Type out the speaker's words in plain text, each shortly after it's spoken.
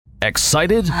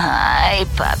Excited? Ay,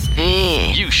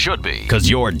 papi. You should be, because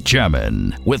you're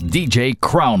jamming with DJ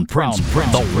Crown Prince.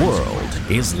 The world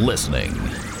is listening.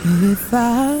 If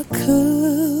I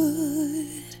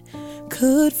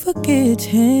could forget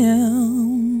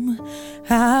him,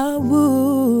 I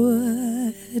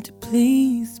would.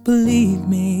 Please believe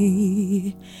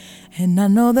me. And I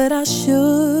know that I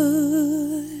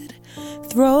should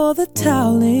throw the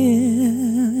towel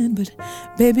in, but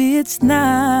baby, it's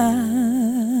not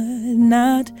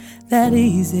that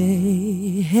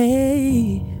easy.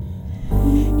 Hey,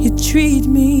 you treat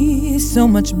me so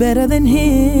much better than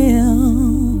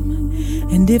him,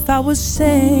 and if I was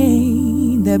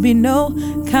sane, there'd be no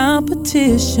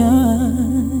competition.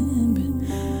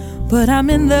 But I'm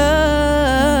in love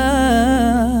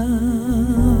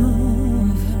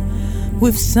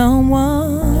with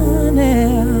someone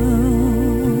else,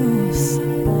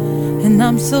 and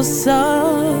I'm so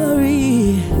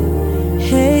sorry.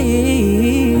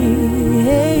 Hey,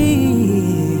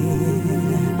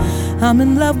 I'm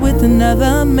in love with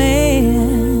another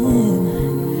man,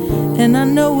 and I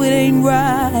know it ain't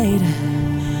right.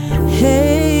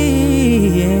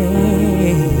 Hey,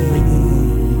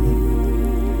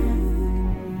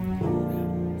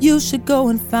 you should go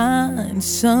and find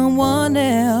someone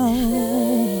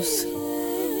else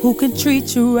who can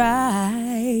treat you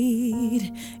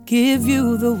right, give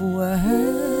you the world,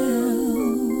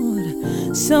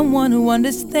 someone who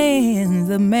understands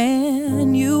the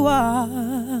man you are.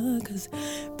 'Cause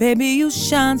baby, you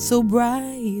shine so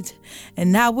bright,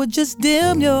 and I would just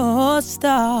dim your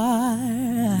star.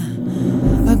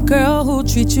 A girl who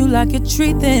treats you like you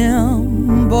treat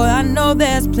them. Boy, I know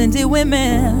there's plenty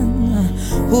women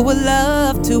who would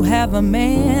love to have a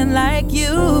man like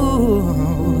you,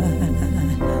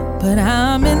 but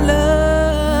I'm in love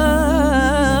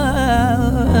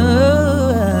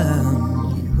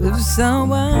with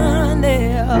someone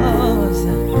else.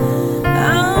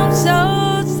 I'm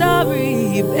so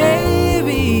sorry,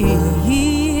 baby.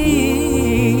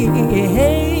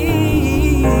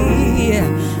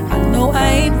 I know I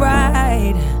ain't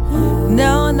right.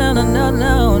 No,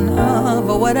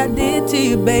 for what I did to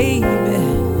you, baby.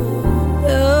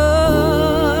 Oh,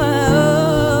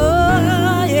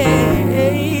 yeah.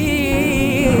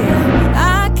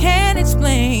 I can't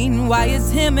explain why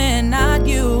it's him and not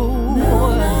you.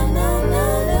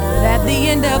 But at the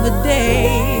end of the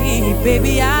day,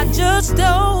 baby, I just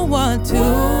don't want to.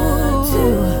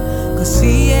 'Cause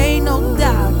he ain't no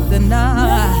doctor,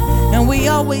 nah. And we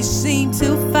always seem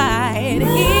to fight.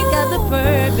 He got the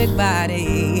perfect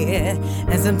body,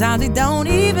 and sometimes he don't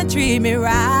even treat me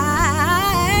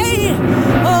right.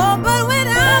 Oh, but when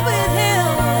I'm with him,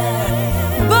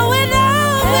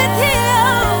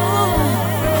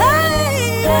 hey,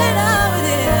 when I'm with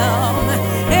him,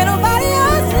 ain't nobody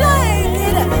else like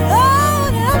it. Oh,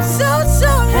 and I'm so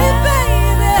sorry,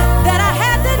 baby, that I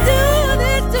had to do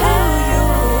this to you,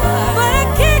 but I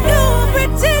can't go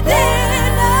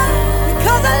pretending,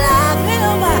 because I love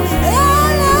him,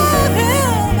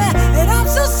 and I'm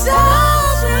so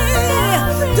sorry.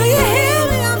 Do you hear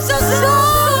me? I'm so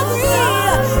sorry,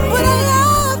 but I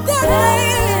love that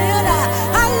man.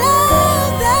 I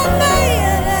love that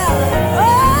man.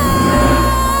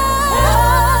 Oh,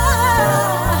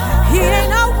 he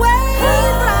ain't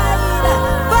always right,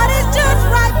 but it's just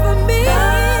right for me.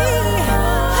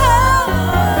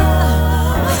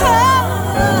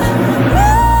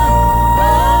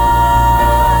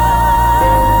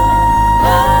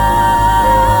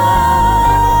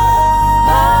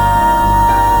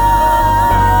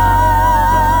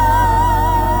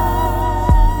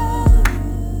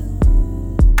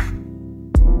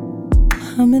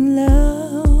 I'm in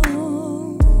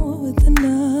love with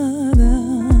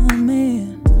another man,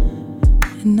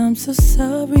 and I'm so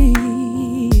sorry.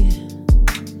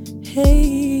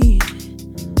 Hey,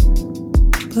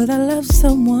 but I love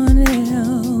someone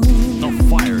else. The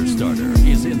fire starter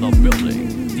is in the building.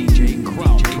 DJ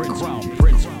Crown Prince.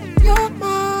 You're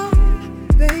my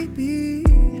baby,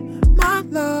 my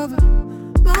lover,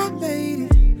 my lady.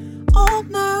 All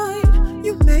night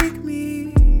you make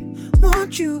me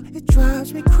want you. It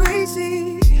drives me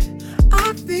crazy.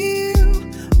 I feel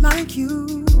like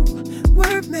you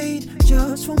were made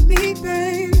just for me,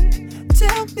 babe.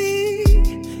 Tell me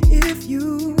if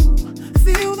you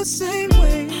feel the same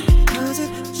way. Does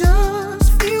it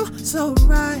just feel so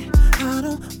right? I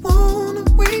don't wanna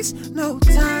waste no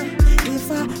time.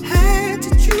 If I had to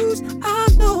choose, I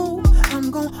know I'm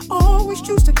gonna always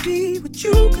choose to be with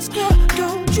you. 'Cause girl,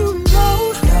 don't you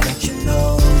know? Now that you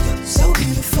know you're so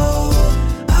beautiful,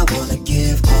 I wanna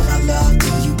give all my love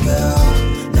to you, girl.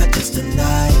 Not just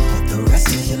tonight, but the rest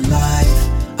of your life.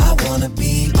 I wanna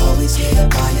be always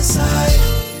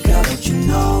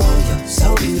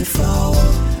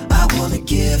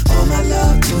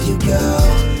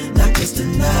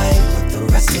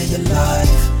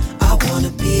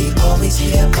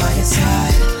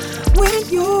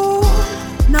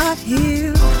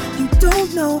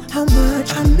how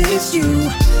much I miss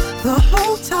you. The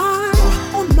whole time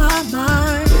on my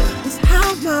mind is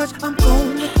how much I'm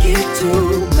gonna get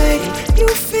to make you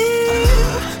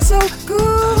feel so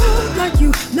good, like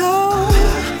you know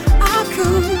I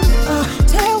could.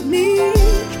 Tell me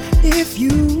if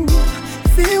you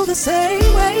feel the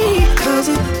same way, 'cause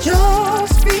it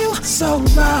just feels so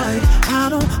right. I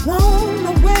don't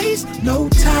wanna waste no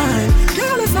time.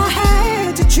 Girl, if I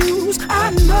had to choose,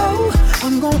 I know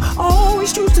I'm gonna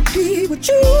always choose to be with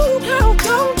you. Girl,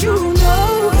 don't you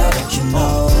know? Girl, don't you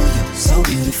know you're so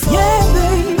beautiful? Yeah,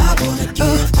 babe, I wanna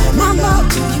give all my love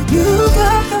to you,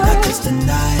 girl. Not just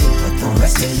tonight, but the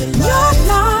rest of your life.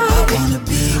 I wanna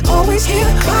be always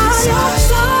here by your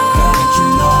side. Girl, don't you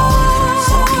know you're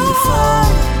so beautiful?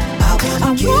 I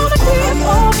wanna give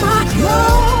all my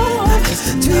love, not just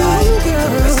tonight, but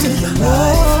the rest of your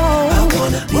life. I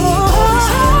wanna be always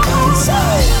here by your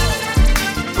side.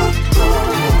 Don't you know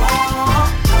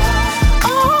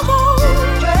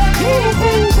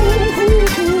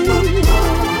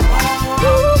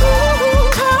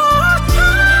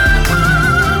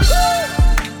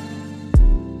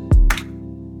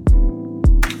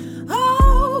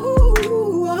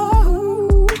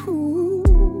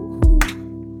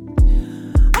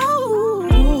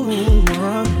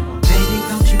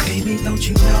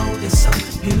you're so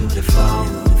beautiful, beautiful?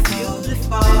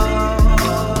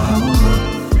 Oh,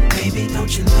 baby,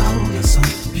 don't you know you're so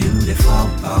beautiful?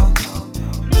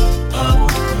 Oh,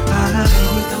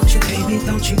 baby,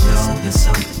 don't you know you're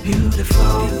so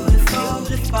beautiful, beautiful?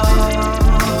 Oh,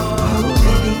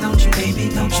 baby,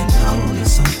 don't you know you're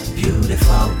so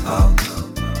beautiful? Oh,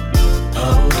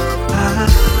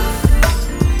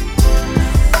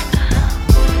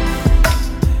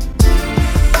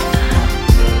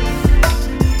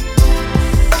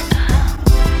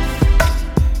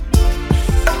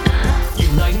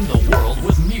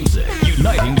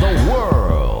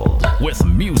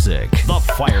 Music, the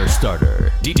fire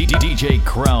starter, DJ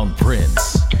Crown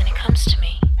Prince. And then it comes to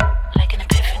me like an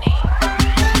epiphany.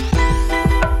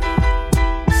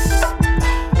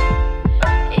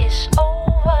 It's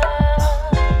over,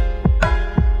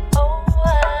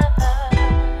 over.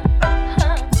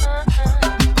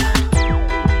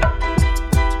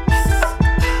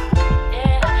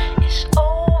 Yeah, it's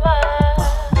over,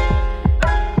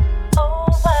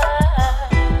 over.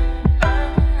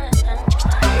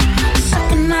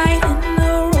 Second night in a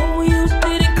row, you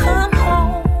didn't come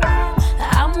home.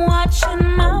 I'm watching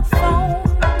my phone,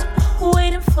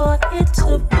 waiting for it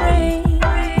to break.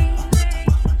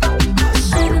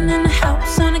 Sitting in the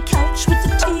house on the couch with the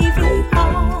TV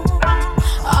on,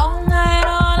 all night,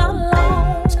 all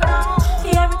alone.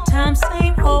 Every time,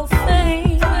 same old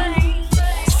thing.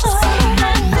 So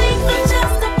I think we're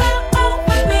just about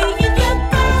over me and your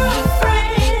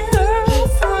girlfriend.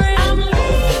 I'm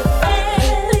leaving.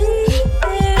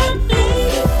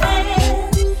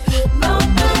 No,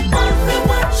 don't worry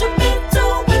what you've been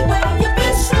doing, where you've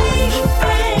been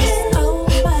sleeping. It's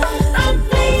over. I'm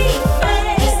leaving.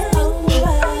 It's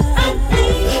over. I'm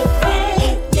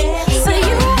leaving. Yeah. So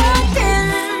you walk in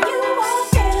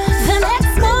the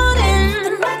next morning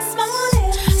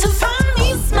to find me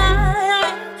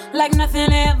smiling like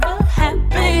nothing ever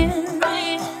happened.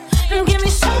 Give me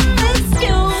some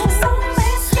excuse,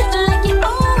 like you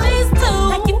always do.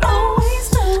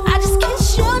 I just kiss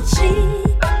your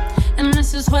cheek, and this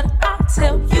is what I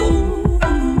tell you.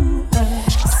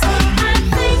 So I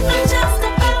think we're just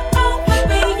about over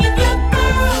me and your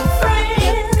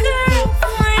girlfriend.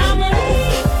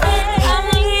 I'm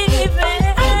leaving.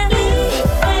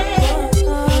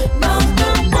 No,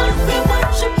 don't worry what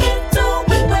you've been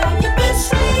doing, where you've been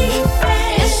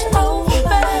sleeping. It's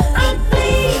over. I'm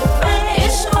leaving.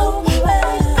 It's over.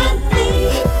 I'm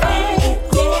leaving.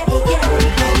 Yeah.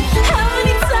 How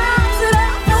many times did I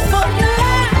fall for your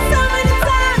lies? How many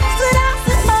times did I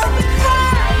sit up and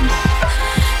cry?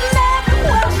 Never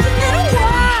questioning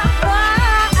why.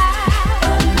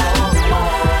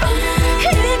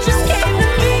 It just came to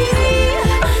me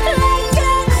like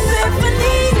an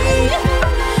epiphany.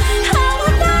 How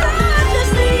about I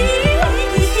just leave?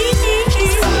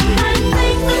 I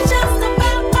think we're just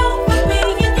about over me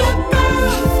and your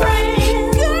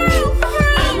girlfriend.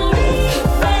 I'm leaving.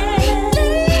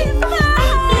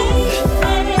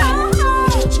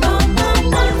 Don't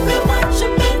worry what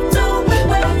you've been doing,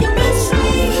 where you've been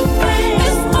sleeping.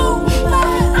 It's over.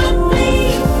 I'm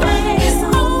leaving. It's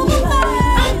over.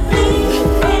 I'm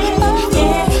leaving.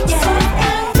 Yeah.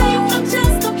 I think we're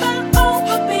just about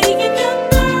over me and your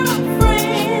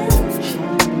girlfriend.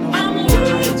 I'm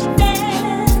leaving.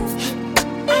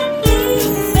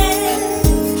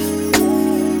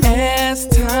 As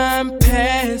time time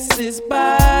passes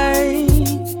by,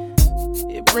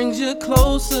 it brings you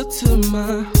closer to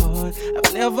my heart.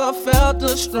 I've never felt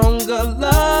a stronger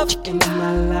love in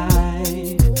my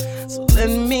life. So let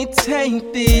me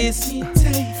take this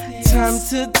time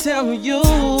to tell you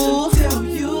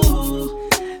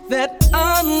that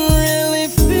I'm really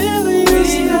feeling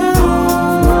you.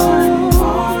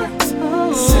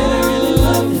 Said I really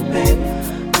love you, baby.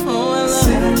 Oh, I love you.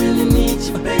 Said I really need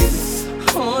you, baby.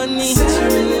 Oh, I need you. Said I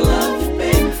really love you,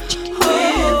 baby.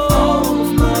 With all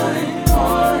my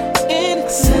heart.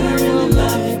 Said I really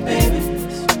love you, baby.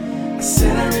 I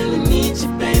said I really need you,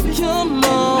 baby. Come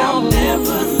on. And I'll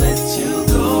never let you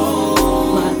go.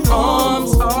 My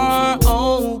arms are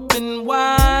open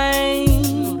wide.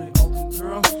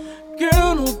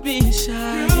 Girl, don't be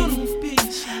shy.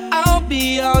 I'll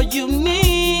be all you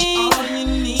need.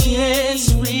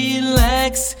 Just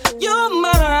relax your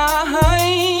mind.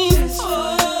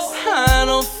 I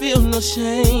don't feel no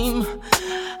shame.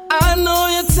 I know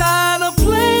you're tired of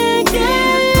playing games.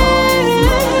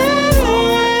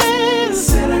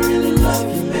 Said I really love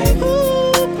you, baby.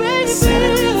 Ooh, baby. Said I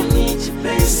really need you,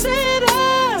 baby. Said I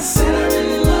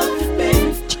really love you, baby.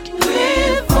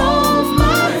 With all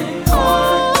my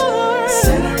heart.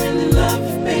 Said I really love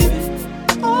you, baby.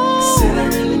 Said I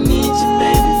really need you,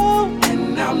 baby.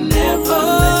 And I'll never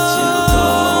let you go.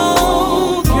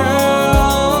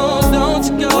 Girl, don't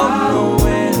you go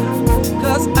nowhere.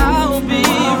 'Cause I'll be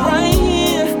right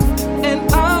here. And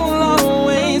I'll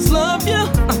always love you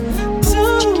to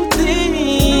the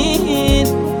end.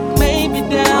 Maybe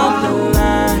down the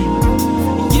line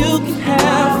you can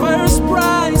have first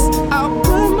prize. I'll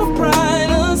put my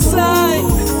pride aside.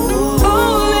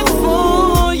 Only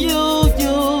for you.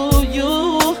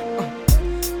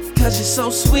 'Cause you're so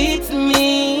sweet to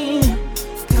me.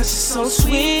 'Cause you're so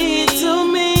sweet to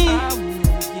me. I will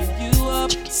give you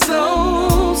up. So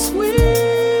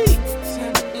sweet.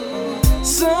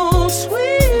 So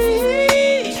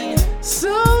sweet.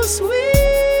 So sweet.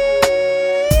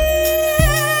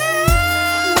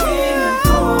 With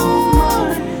all my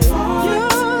heart.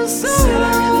 You're so said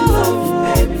I really love you,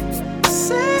 baby.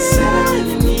 Said I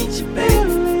really need you,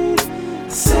 baby.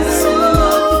 Said I really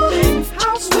love you, baby.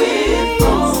 How sweet. With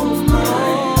all my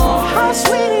heart. How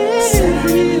sweet it is. Said I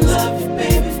really love you,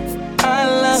 baby. I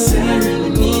love you. Said I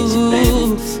really need you, baby.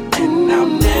 And I'll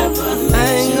never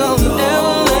let you go.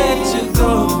 Never let you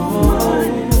go. My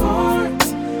heart.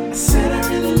 I said I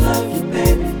really love you,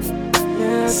 baby.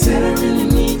 I said I really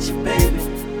need you, baby.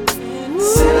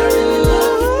 Said I really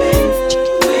love you, baby.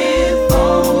 With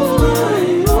all my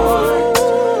heart.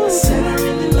 I said I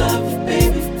really love you,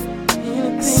 baby.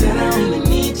 I said I really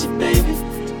need you, baby.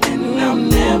 And I'll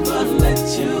never let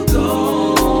you go.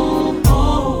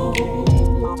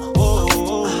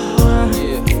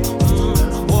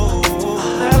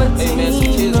 Hey man, some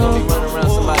kids gonna be running around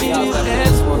somebody's house after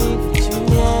this one.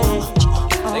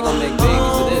 They gonna make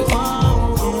babies of this.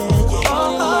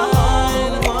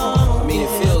 I mean,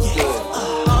 it feels good.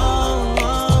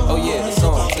 Oh yeah, the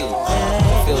song too.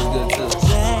 It feels good too.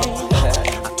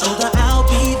 Told her I'll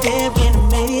be there in a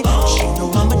minute. She know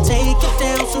I'ma take it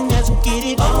down soon as we get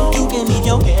it. You can leave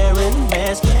your hair in a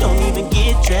mess. Don't even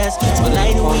get dressed.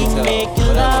 Tonight we make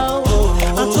it loud.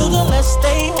 I told her let's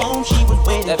stay home. She was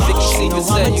waiting. That 50 She know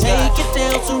Cent I'ma you got. take it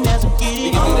down soon as we get it. We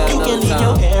can do that You can another leave time.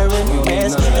 your hair in We a don't need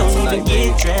mess. none of that Don't tonight, even get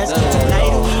baby. dressed. None of that.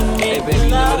 Tonight we Hey make baby, it you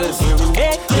loud. remember this? We make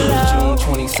it It was loud. June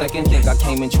 22nd, think I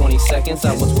came in 20 seconds.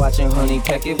 I was watching Honey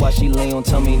peck it while she lay on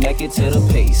tummy naked to the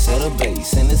pace of the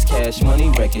bass. And this Cash Money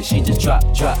record, she just drop.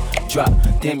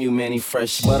 Damn you, Manny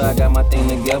fresh. But I got my thing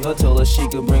together, told her she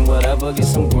could bring whatever. Get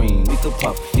some green, we could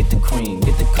puff, get the cream,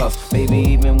 get the cuff. Baby,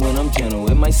 even when I'm gentle,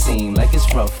 it might seem like it's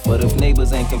rough. But if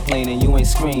neighbors ain't complaining, you ain't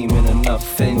screaming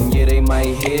enough. And yeah, they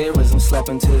might hear as I'm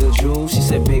slapping to the jewel. She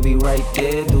said, baby, right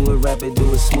there, do it rapid,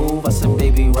 do it smooth. I said,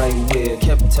 baby, right where?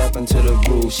 Kept tapping to the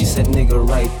groove. She said, nigga,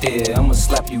 right there, I'ma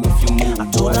slap you if you move. I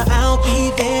told her I'll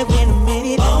be there in a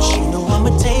minute. She know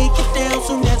I'ma take it down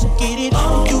soon as we get it.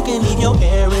 You can leave your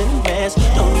hair in a mess.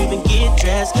 Don't even get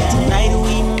dressed. Tonight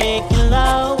we make it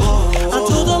loud. I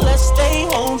told her let's stay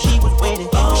home. She was waiting.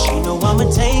 She know I'ma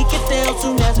take it down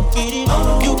soon as we get it.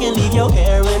 You can leave your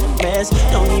hair in a mess.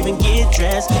 Don't even get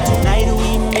dressed. Tonight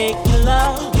we make it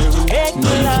loud. Make No,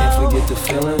 it you can't loud. forget the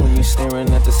feeling when you staring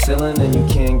at the ceiling and you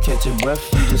can't catch your breath.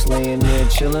 You just laying there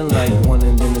chilling like 1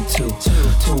 and then the 2,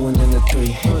 2 and then the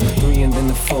 3, 3 and then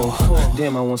the 4.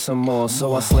 Damn, I want some more,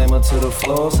 so I slam her to the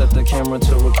floor, set the camera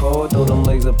to record, throw them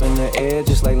legs up in the air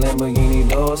just like Lamborghini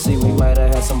doors. See, we might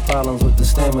have had some problems with the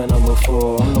stamina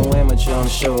before. I'm no amateur, I'm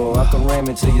sure I can ram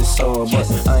it till you're sore,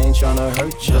 but I ain't tryna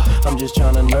hurt you. I'm just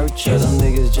tryna nurture. Them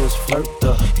niggas just flirt though.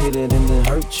 ya, hit it and then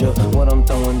hurt ya. What I'm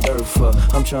throwing dirt for,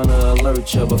 I'm tryna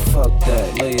alert ya, but fuck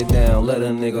that. Lay it down, let a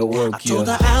nigga work ya. I told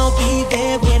her I'll be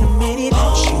there in a minute.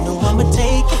 She know I'ma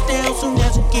take it down soon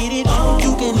as I get it.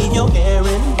 You can leave your hair in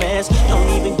the rest, don't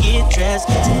even get dressed.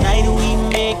 Tonight we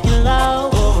making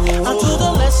love. I told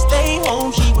her let's stay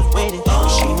home, she was waiting.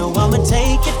 She know I'ma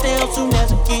take it down soon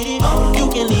as I get it. You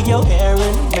can leave your hair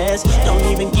in the rest, don't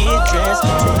even get dressed.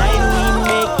 Tonight we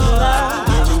making love,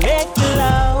 making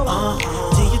love.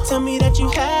 Till you tell me that you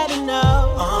had enough.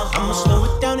 I'ma slow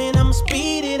it down and I'ma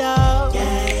speed it up.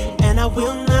 And I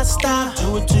will not stop.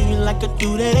 Do it to you like I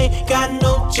do that. Ain't got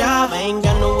no job, I ain't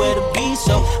got nowhere to be,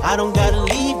 so I don't gotta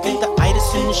leave. Get the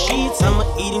itis in the sheets, I'ma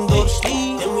eat and go to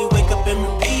sleep. Then we wake up and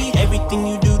repeat everything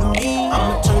you do to me.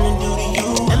 I'ma turn and do to you,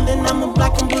 and then I'ma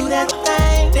black and blue that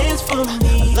thing. Dance for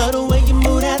me, I love the way you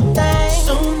move that thing.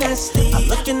 So nasty, I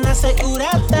look and I say ooh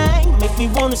that thing. Make me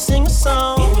wanna sing a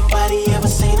song. Anybody ever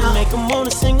seen her? Make 'em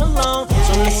wanna sing along.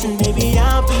 So listen baby,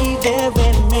 I'll be there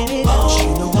in a minute. She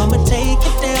know I'ma take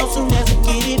it down soon as I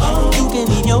get it. You can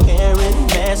leave your hair in a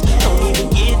mess, don't even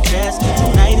get dressed.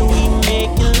 Tonight we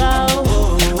making love.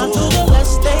 I told her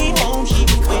let's stay home, she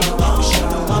was waiting. She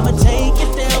know I'ma take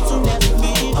it down soon as I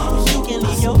get it. You can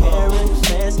leave your hair in a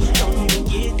mess, don't even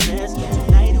get dressed.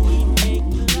 Tonight we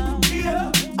making love.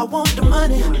 I want the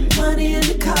money, money in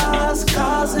the cars,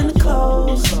 cars in the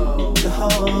clothes, the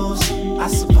hoes, I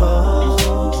suppose.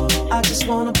 I just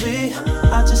wanna be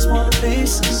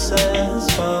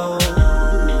successful.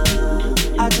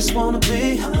 I just wanna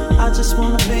be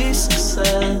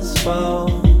successful.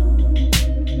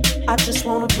 I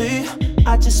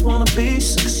just wanna be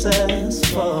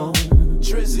successful.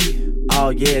 Drizzy. Oh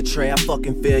yeah, Trey, I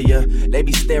fucking feel ya. They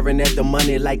be staring at the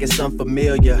money like it's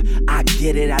unfamiliar. I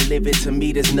get it, I live it, to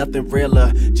me there's nothing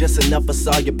realer. Just enough for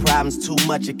all your problems, too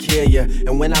much to kill ya.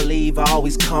 And when I leave, I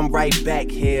always come right back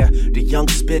here. The young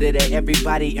spitter that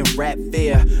everybody in rap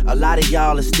fear. A lot of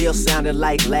y'all are still sounding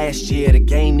like last year. The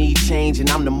game needs change and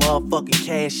I'm the motherfucking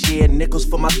cashier. Nickels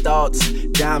for my thoughts,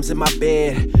 dimes in my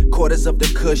bed. Quarters of the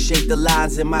kush shape the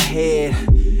lines in my head.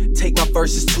 Take my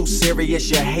verses too serious,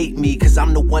 you hate me, cause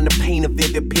I'm the one to paint a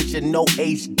vivid picture, no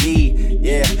HD.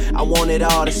 Yeah, I want it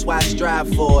all, that's why I strive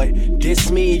for it. Diss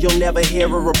me, you'll never hear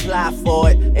a reply for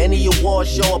it. Any award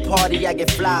show or party, I get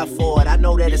fly for it. I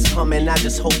know that it's coming, I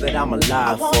just hope that I'm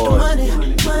alive for it. I want the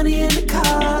money, money in the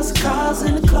cars, cars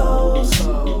in the clothes,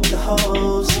 the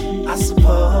hoes, I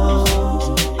suppose.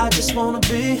 I just wanna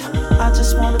be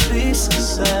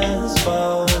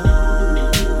successful.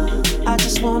 I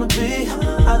just wanna be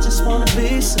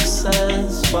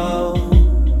successful.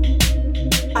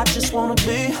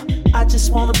 I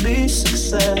just wanna be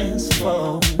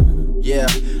successful. Yeah,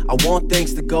 I want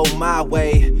things to go my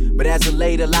way, but as of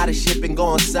late, a lot of shit been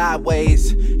going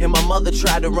sideways. And my mother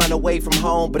tried to run away from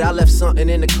home, but I left something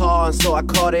in the car, and so I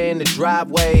caught her in the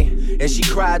driveway. And she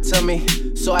cried to me,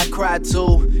 so I cried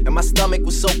too. And my stomach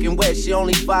was soaking wet, she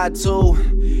only 5'2".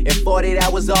 And 48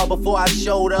 hours all before I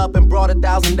showed up and brought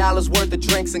 $1,000 worth of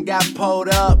drinks and got pulled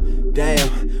up. Damn,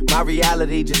 my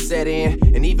reality just set in.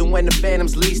 And even when the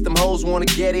phantoms lease, them hoes wanna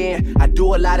get in. I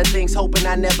do a lot of things hoping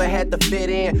I never had to fit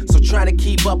in. So trying to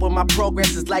keep up with my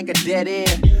progress is like a dead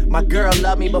end. My girl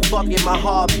love me, but fuck it, my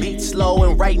heart beats slow.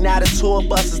 And right now the tour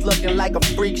bus is looking like a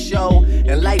freak show.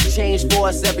 And life changed for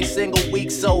us every single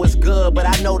week, so it's good. But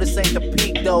I know this ain't the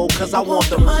peak though, cause I want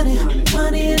the money,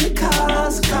 money in the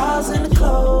cars, cars in the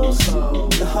clothes,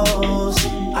 the hoes,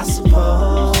 I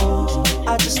suppose.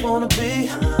 I just wanna be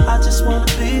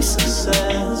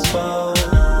successful.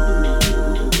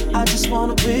 I just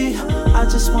wanna be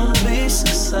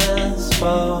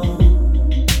successful.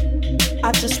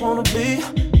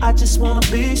 I just wanna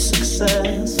be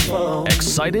successful.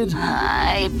 Excited?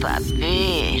 Hi,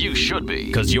 papi. You should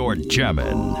be, cause you're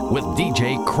jamming with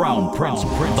DJ Crown Prince. The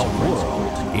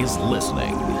world is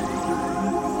listening.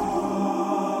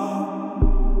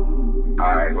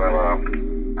 Alright, well,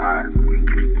 alright.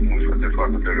 Let's just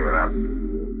fucking figure it out.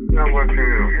 You know what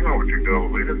you do,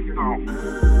 leaders,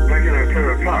 making it to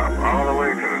the top, all the way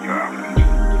to the top.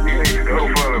 You need to go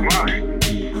for the money,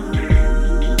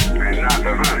 and not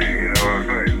the honey, you know what I'm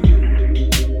saying?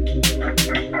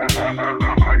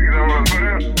 You know what I'm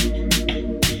saying?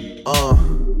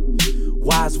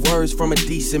 Wise words from a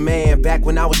decent man. Back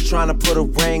when I was trying to put a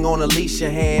ring on Alicia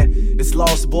hand. This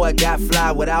lost boy got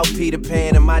fly without Peter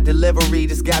Pan. And my delivery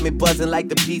just got me buzzing like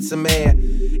the pizza man.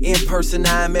 In person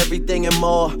I am everything and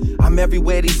more. I'm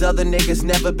everywhere these other niggas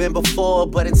never been before.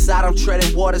 But inside I'm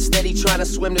treading water steady trying to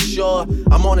swim to shore.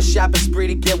 I'm on a shopping spree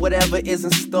to get whatever is in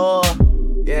store.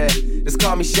 Yeah, just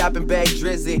call me shopping bag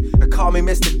Drizzy. Or call me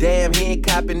Mr. Damn, he ain't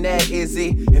copping that, is he?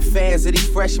 And fans of these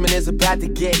freshmen is about to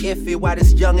get iffy. While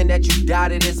this youngin' that you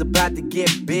doubted is about to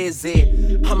get busy.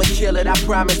 I'ma kill it, I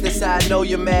promise, this how I know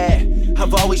you're mad.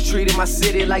 I've always treated my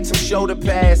city like some shoulder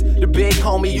pads. The big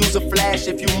homie use a flash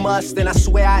if you must. And I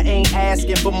swear I ain't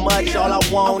asking for much. All I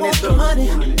want is the money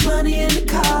in the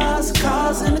cars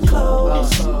in the clothes,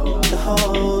 the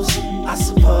hoes, I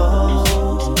suppose.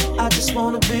 I just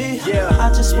wanna be,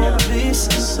 I just wanna be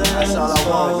successful. That's all I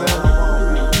want,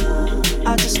 man.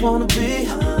 I just wanna be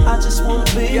successful.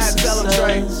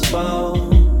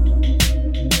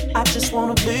 I just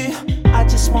wanna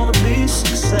be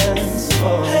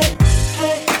successful.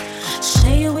 Hey,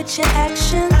 say it with your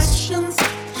actions.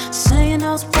 Saying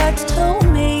those words to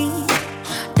me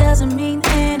doesn't mean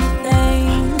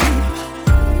anything.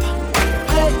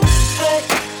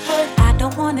 I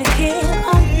don't wanna hear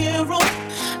them.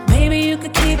 Maybe you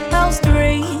could keep those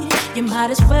three. You might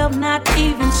as well not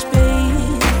even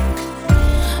speak.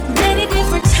 Many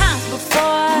different times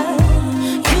before,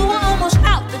 you were almost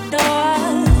out the door.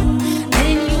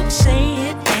 Then you'd say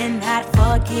it and I'd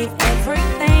forgive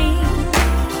everything.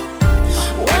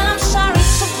 Well, I'm sorry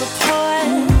to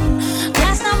report,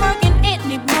 that's not working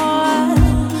anymore.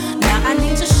 Now I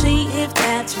need to see if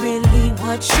that's really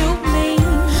what you mean.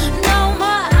 No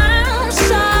more, I'm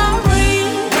sorry.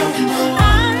 I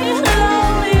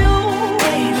love you,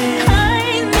 baby. I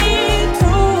need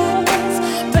proof,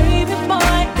 baby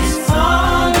boy. It's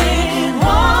all in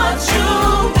what you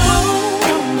do.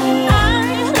 I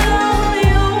love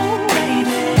you,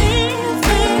 baby. If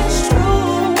it's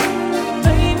true,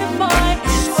 baby boy,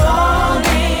 it's all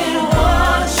in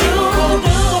what you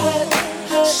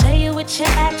do. Say it with your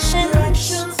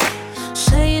actions.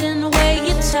 Say it in the way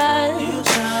you touch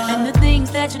and the things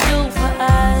that you do for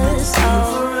us. Oh,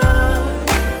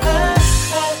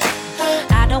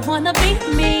 I don't wanna be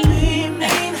mean,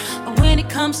 but when it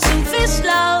comes to this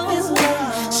love,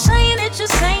 saying it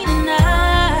just ain't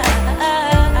enough.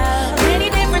 Many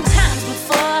different times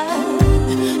before,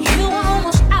 you were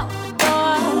almost out the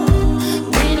door.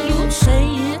 Then you'd say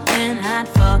it and I'd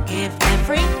forgive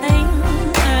everything.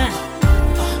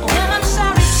 Well, I'm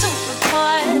sorry to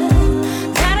report,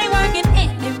 that ain't working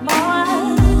anymore.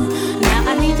 Now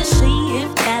I need to see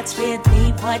if that's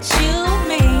really what you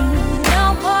mean. No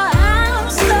more, I'm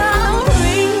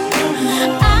sorry.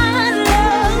 I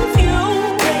love you,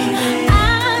 baby. I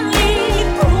need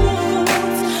proof,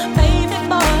 baby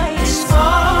boy. It's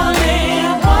all in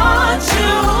what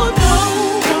you do.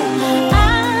 I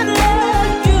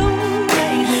love you,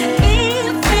 baby.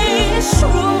 If it's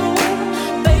true,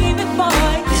 baby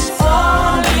boy, it's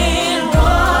all in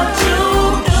what you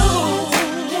do.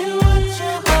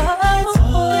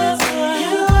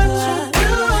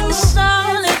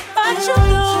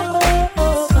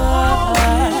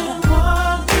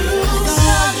 It's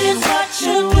all in what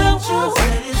you do.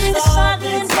 It's all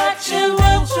in what you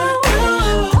do.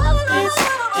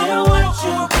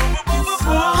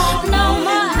 No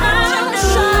more, I'm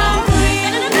sorry. I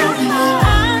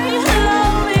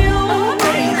love you,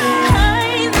 baby. I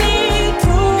need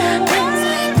proof,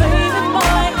 baby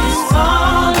boy. It's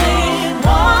all in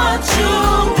what you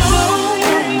do.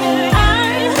 I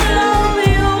love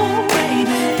you,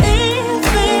 baby. If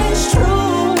it's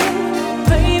true,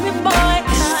 baby boy,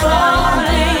 it's all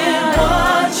in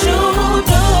what you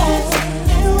do.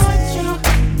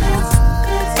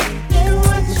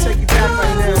 Take you back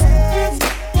right now.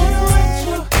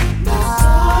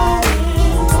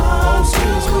 Old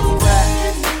school's where you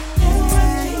at.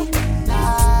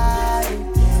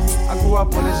 I grew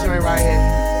up on this joint right here.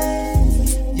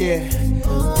 Yeah,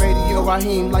 Radio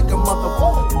Raheem like a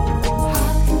motherfucker.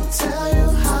 Tell you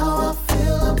how I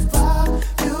feel about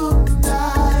you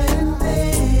night and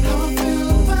day. How I feel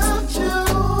about you.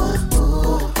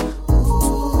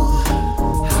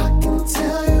 I can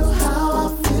tell you how I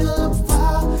feel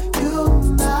about you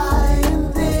night and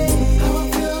day. How I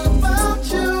feel about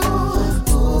you.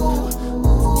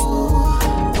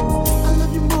 I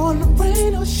love you more than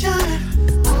rain or shine.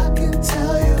 I can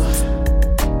tell you.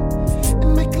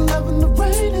 And making love in the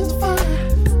rain is fine.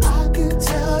 I can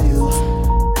tell you.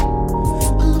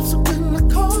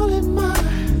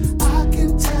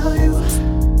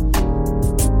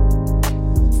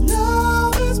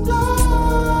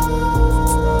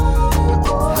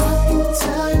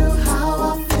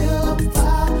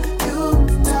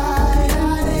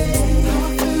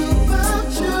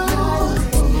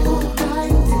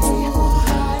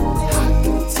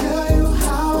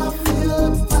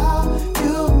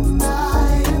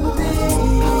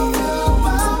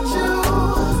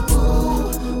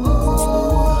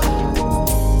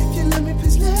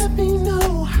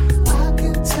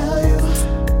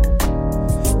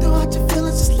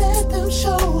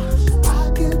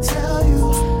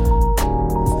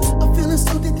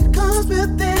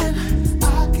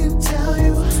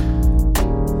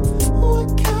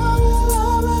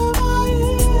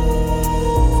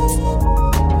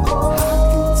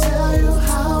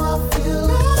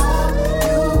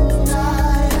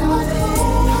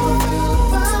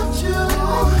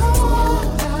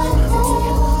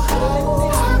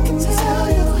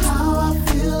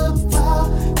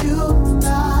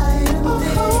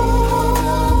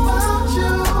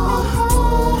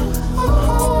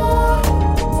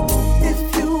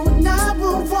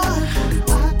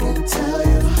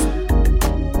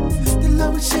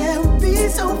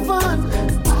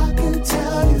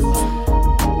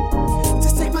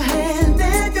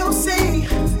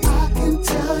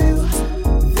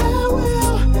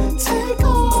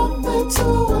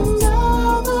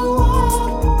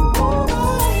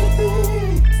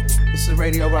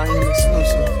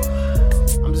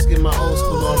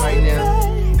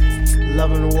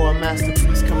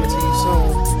 masterpiece coming to you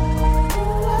soon.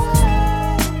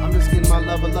 I'm just getting my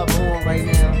lover on right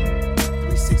now.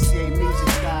 368 music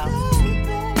style.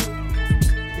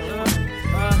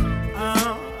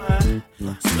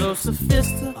 So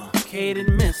sophisticated,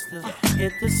 mister.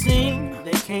 Hit the scene,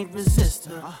 they can't resist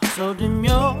her. So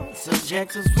demure,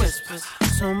 subjective whispers.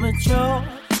 So mature,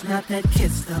 not that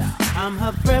kid stuff. I'm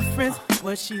her preference,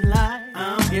 what she like.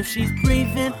 If she's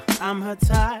breathing, I'm her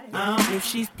type. If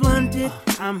she's blunted,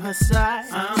 I'm her side.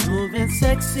 Smooth and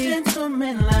sexy,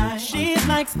 gentleman-like. She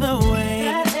likes the way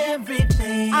that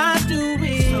everything I do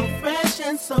is so fresh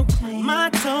and so clean. My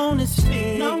tone is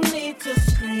fit, no need to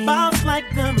scream. Bounce like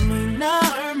the meaner,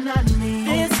 not me.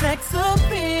 This sex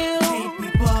appeal,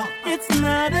 it's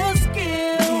not a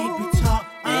skill.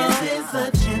 This is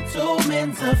a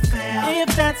gentleman's affair.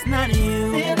 If that's not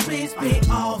you, then please be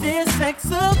off. This sex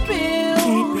appeal,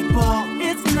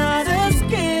 it's not a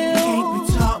skill.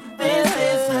 This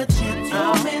is a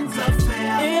gentleman's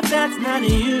affair. If that's not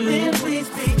you, then please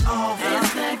be off.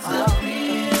 This sex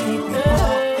appeal,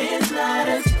 it's not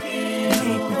a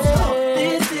skill.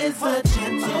 This is a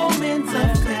gentleman's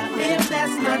affair. If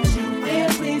that's not you, then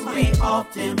please be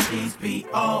off. Then please be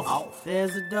off.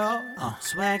 There's a door,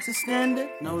 swag's a standard,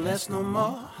 no less, no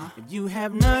more. If you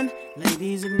have none,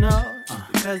 ladies ignore,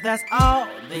 because that's all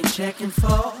they checking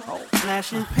for.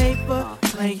 Flashing paper,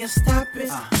 player stop it.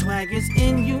 Swag is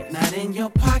in you, not in your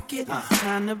pocket.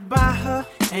 Trying to buy her,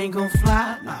 ain't gon'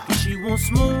 fly. She wants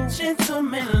smooth,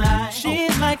 gentleman-like. She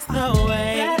likes the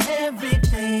way that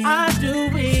everything I do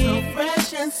is so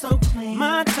fresh and so clean.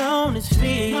 My tone is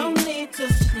free, no need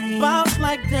to scream. Bounce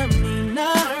like the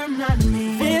meaner, not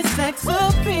me. This sex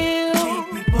appeal,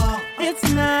 it's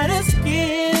not a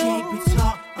skill.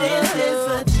 This is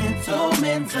a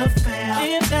gentleman's affair.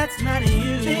 If that's not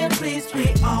you, then please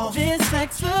be off. This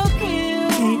sex appeal,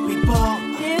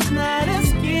 it's not a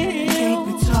skill.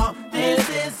 This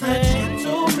is a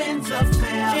gentleman's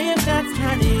affair. If that's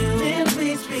not you, then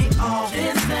please be off.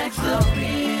 This sex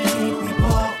appeal,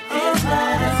 it's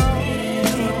not a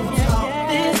skill.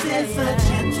 This is a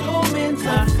gentleman's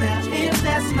affair. If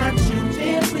that's not you,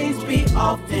 then please be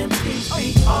off. Then please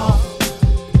be off.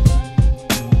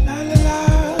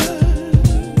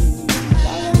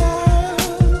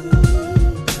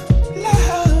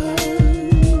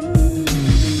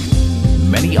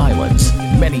 Many islands,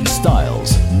 many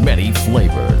styles, many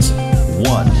flavors.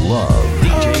 One love.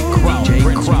 DJ Crown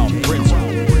Prince.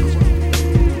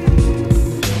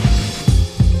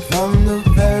 From the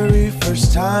very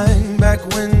first time back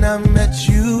when I met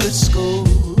you at school,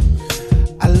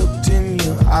 I looked in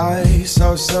your eyes,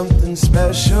 saw something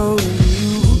special in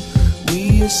you.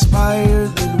 We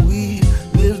aspired that we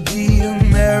live the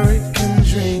American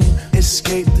dream,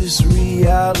 escape this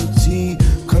reality,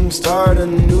 come start a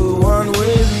new one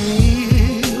with me.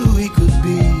 We could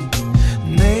be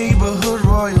neighborhood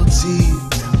royalty,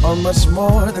 or much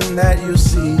more than that, you'll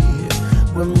see.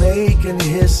 We're making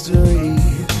history.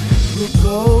 We'll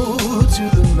go to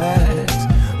the max,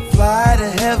 fly to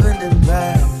heaven and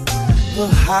back. The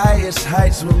highest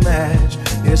heights will match.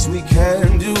 Yes, we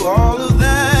can do all of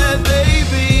that,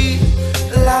 baby.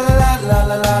 La la la la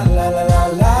la la la la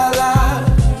la la.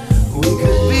 We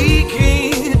could be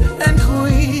king and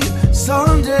queen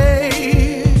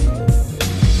someday.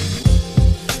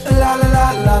 La la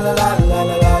la la la la la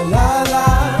la la la.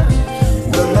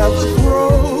 We'll never throw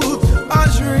our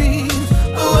dreams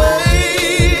away.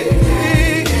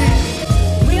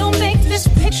 We'll make this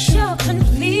picture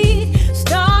complete.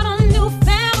 Start a new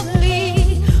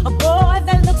family. A boy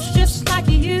that looks just like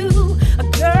you. A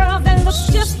girl that looks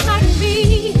just like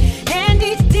me. And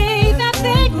each day that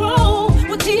they grow,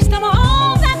 we'll teach them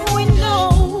all that we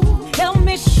know. Help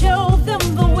me show them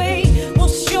the way. We'll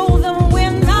show them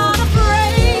we're not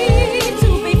afraid to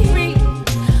be free.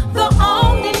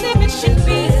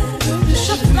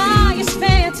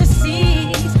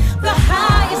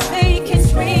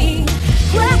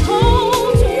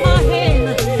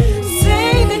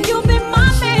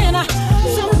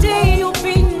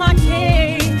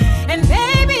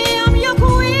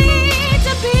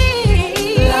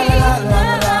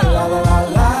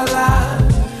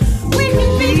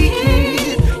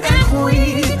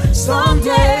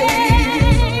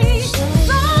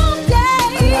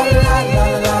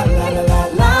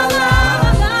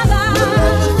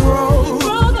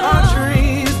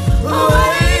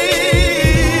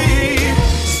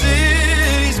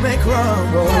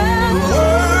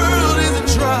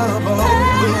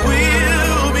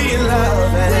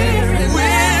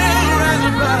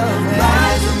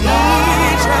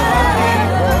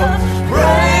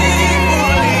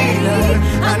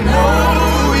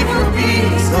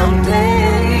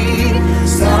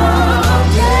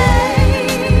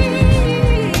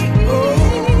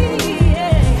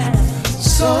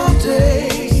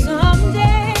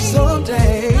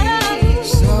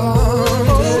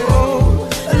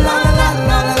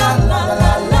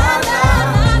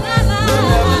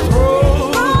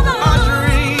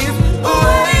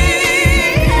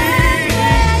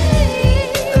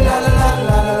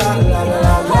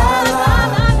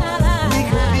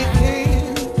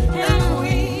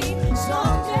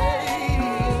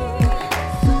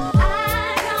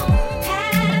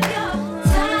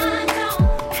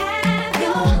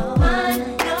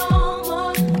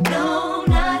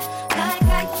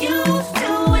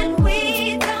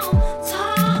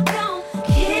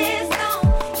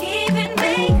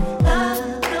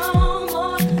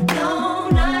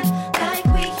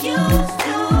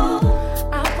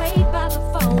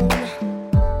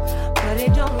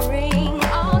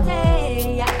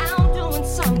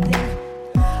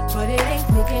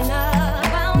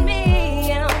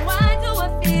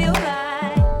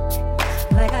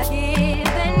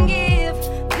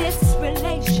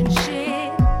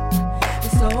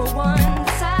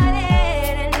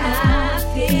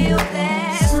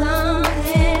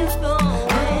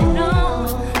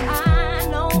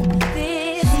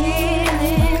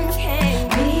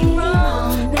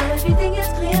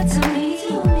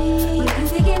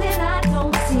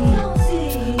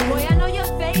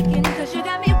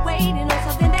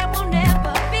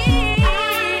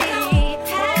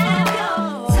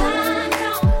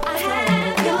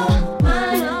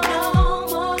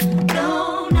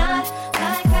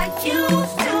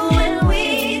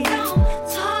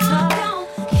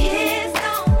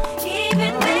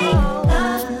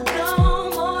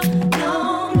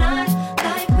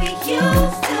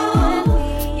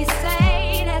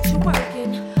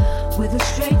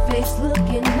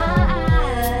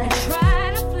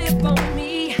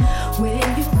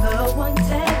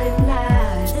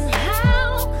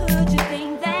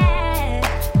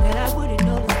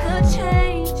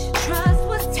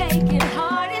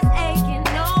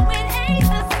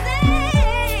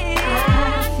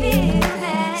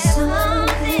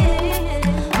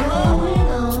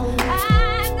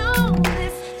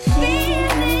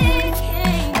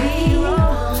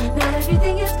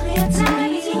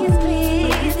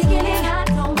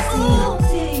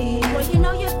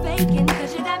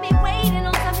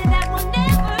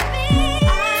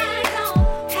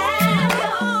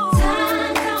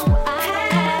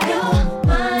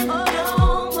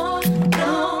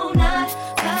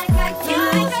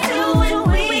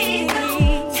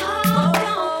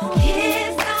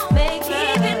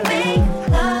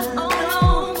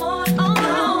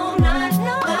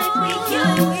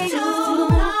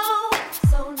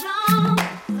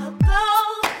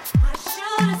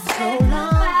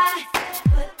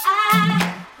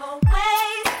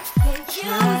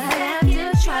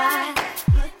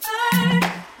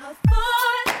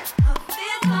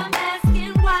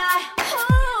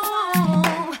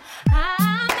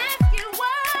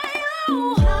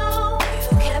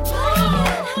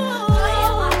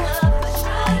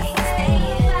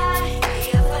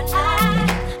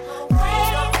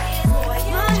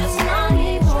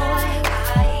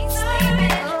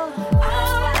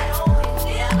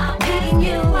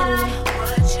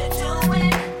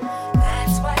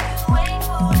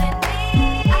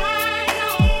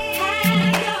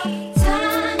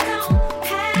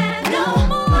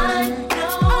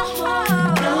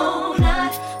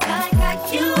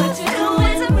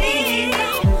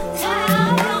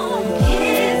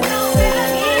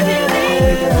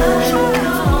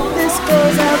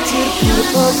 to the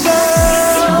beautiful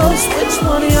girls. Which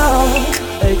one of y'all?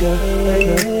 Hey girl, hey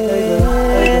girl, hey girl, hey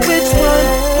girl. Which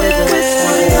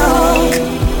one of y'all?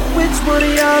 Which one of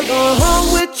y'all going home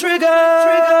with Trigger? I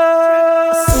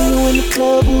see you in the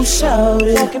club, who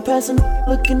shouted? Walking past and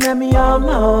looking at me all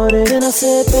naughty. Then I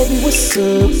said, baby, what's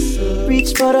up?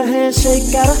 Reach for the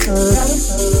handshake, got a hug.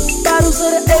 Bottles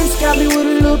of the Ace got me with a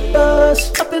little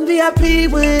buzz. Up in VIP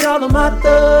with all of my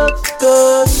thugs.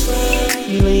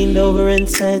 You leaned over and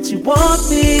said you want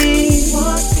me.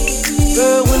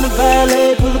 Girl, when the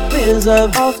valet pull the bills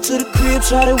up, off to the crib,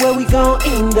 shout it where we gon'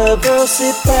 end up. Girl,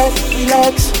 sit back,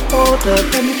 relax, hold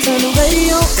up, let me turn the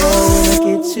radio on. I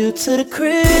get you to the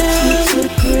crib,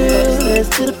 upstairs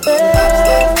to the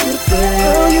bed.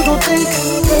 Girl, you gon' think,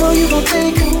 girl, you gon'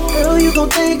 think, girl, you gon'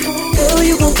 think, girl,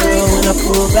 you gon' think. When I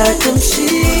pull back them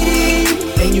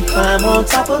sheets, and you climb on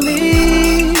top of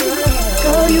me.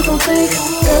 Girl, you gon' think,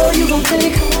 girl, you gon'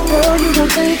 think, girl, you gon'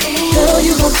 think, girl,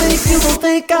 you gon' think, you gon'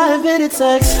 think I invented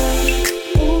sex.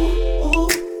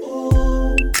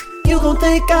 You gon'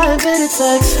 think I invented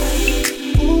sex.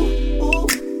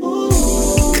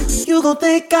 You gon'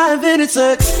 think I invented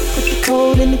sex. Put the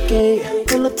code in the gate,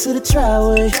 pull up to the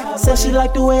driveway. Said she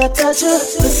like the way I touch her,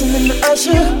 listening to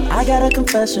Usher. I got a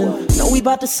confession, know we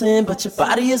bout to sin, but your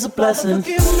body is a blessing.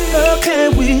 Girl,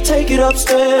 can we take it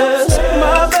upstairs?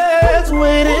 My bed's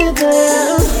waiting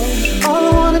there. All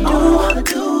I wanna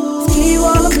do is give you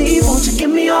all of me. Won't you give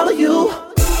me all of you?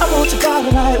 I want your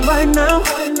body right now.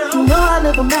 You know I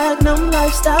live a magnum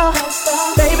lifestyle.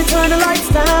 Baby, turn the lights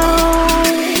down,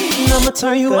 and I'ma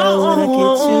turn you on. When I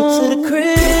get you to the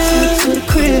crib,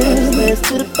 upstairs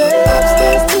to the bed,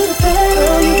 upstairs to the bed.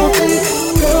 Girl, you gon' think,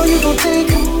 girl, you gon' think,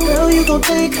 girl, you gon'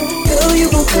 think, girl, you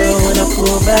gon' think. When I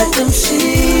pull back them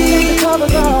sheets, and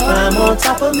you climb on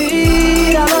top of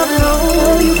me, I love it all.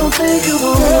 Girl, you gon' think, you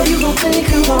gon', girl, you gon' think,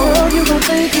 you gon', girl, you gon'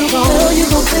 think, you gon', girl, you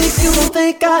gon' think, you gon'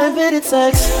 think I invented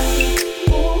sex.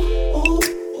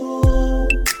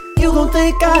 You gon'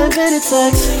 think I invented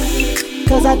sex,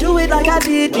 cause I do it like I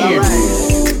did you.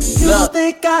 You gon'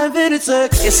 think I invented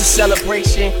sex. It's a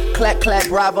celebration, clap, clap,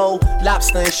 bravo.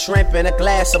 Lobster and shrimp and a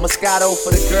glass of Moscato.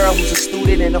 For the girl who's a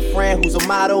student and a friend who's a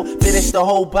model. Finish the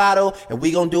whole bottle, and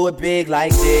we gon' do it big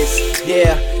like this.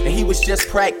 Yeah, and he was just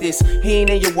practice. He ain't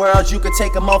in your world, you can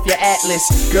take him off your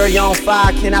atlas. Girl, you're on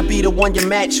fire, can I be the one you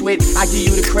match with? I give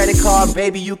you the credit card,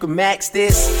 baby, you can max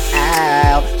this.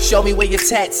 Ow, show me where your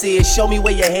tats is, show me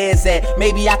where your head's at.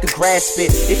 Maybe I could grasp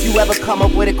it. If you ever come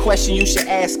up with a question, you should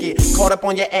ask it. Caught up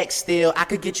on your ex still, I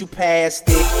could get you past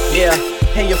it. Yeah,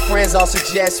 and your friends all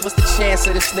suggest, what's the chance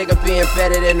of this nigga being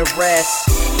better than the rest?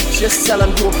 Just tell him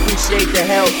you appreciate the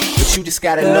help, but you just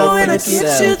gotta know for yourself. When I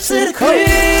get you to the crib,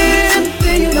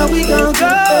 then you know we gon' go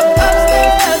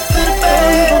upstairs to the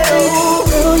bed.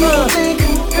 Girl, you gon' think,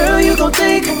 girl, you gon'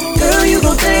 think, girl, you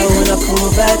gon' think. When I pull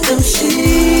back them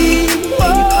sheets,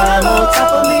 and you climb on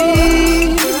top of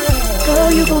me.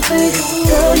 Girl, you gon' think,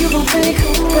 girl, you gon' think,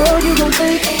 girl, you gon'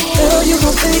 think, girl, you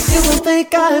gon' think, you gon'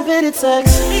 think I invented sex.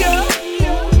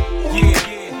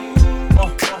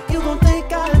 You gon'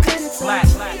 think I invented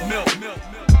sex.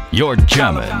 You're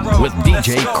jamming with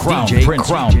DJ Crown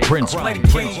Prince.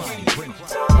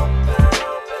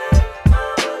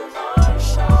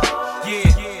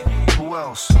 Who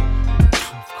else?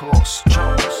 Of course,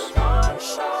 Jones.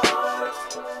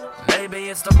 Maybe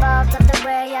it's the fault of the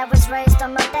way I was raised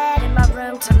on my bed in my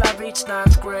room till I reached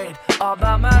 9th grade, all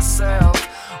by myself,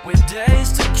 with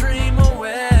days to dream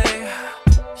away.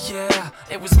 Yeah,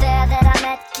 it was there that I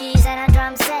met keys and a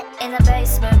drum set in the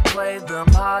basement. Played them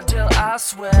hard till I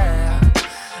swear,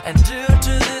 and due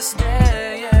to this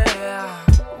day, yeah.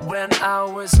 When I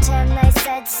was 10, they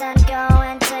said, son, go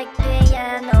and take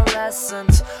piano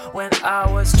lessons. When I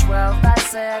was 12, I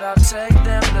said, I'll take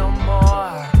them no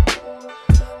more.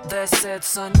 They said,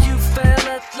 son, you fail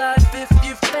at life if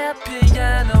you fail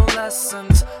piano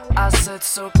lessons. I said,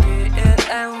 so be it,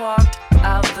 and walked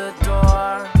out the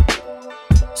door.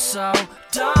 So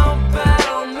don't bet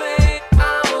on me,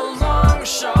 I'm a long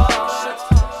shot.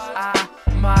 I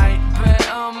might bet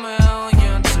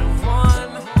 $1,000,000 to 1.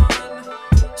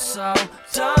 So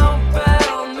don't bet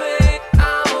on me,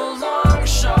 I'm a long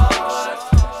shot.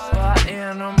 But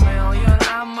in $1,000,000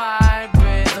 I might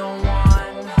be the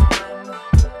one.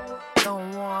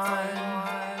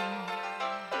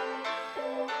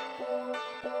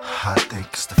 I think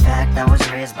it's the fact I was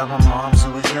raised by my moms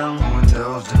who was young, who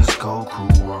indulged in this cold,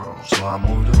 cruel world. So I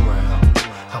moved around,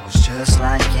 I was just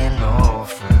like an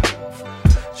orphan.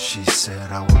 She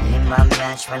said I would meet my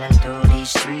match running through these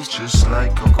streets, just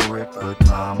like Coco Rick, but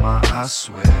mama, I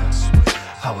swear,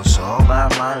 I was all by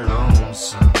my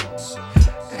lonesome.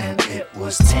 And it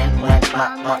was 10 when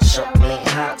much of me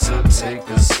had to take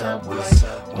the subway.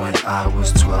 When I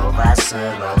was 12, I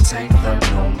said I'll take them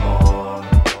no more.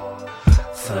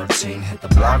 13 hit the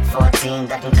block, 14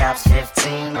 ducking cops,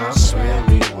 15 I swear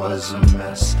we was a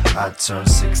mess. I turned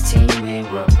 16, we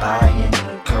were buying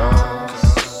new cars.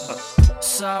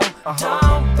 So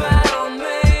don't bet on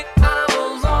me, I'm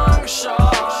a long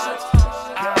shot.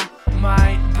 I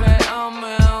might bet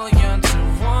 $1,000,000 to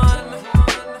 1.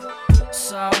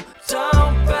 So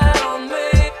don't bet on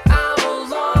me, I'm a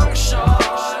long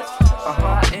shot.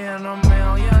 But in a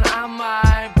million, I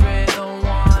might be the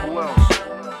one.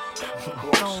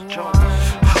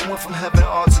 I went from having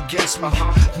odds against me.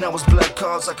 Now it's black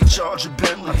cars, I can charge a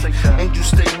Bentley. Angel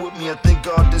stay with me, I think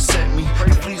God just sent me.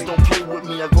 And please don't play with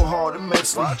me, I go hard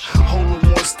immensely.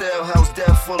 Holding one style, how's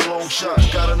that for a long shot?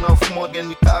 Got enough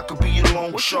money, I could be a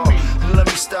long shot. And let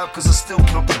me stop, cause I still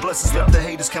count the blessings. Let the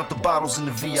haters count the bottles in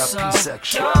the VIP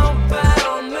section. Don't bet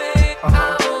on me, I'm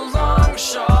a long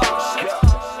shot.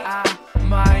 I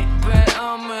might bet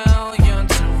 $1,000,000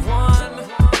 to 1.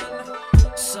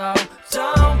 So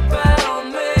don't bet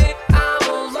on me, I'm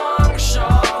a long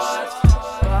shot.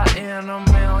 But in a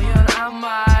million, I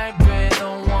might be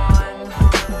the one.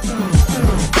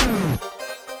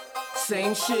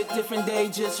 Same shit, different day,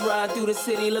 just ride through the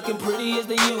city looking pretty as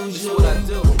the usual. What I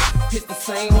do, it's the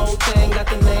same old thing, got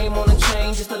the name on the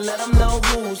chain just to let them know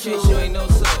who's you. You ain't know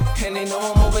so, and they know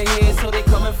I'm over here, so they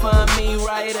come and find me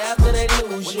right after they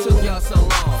lose you. What took y'all so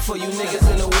long? For you niggas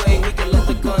in the way, we can let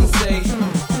the gun say,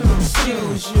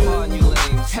 excuse you.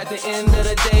 At the end of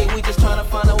the day, we just tryna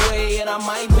find a way, and I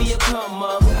might be a come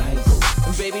up.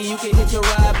 Nice. Baby, you can hit your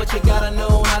ride, but you gotta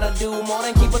know how to do more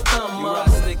than keep a thumb up.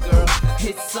 Girl.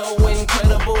 It's so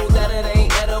incredible that it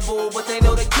ain't edible, but they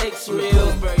know the cake's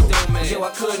real. Yo, I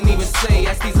couldn't even say,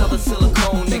 ask these other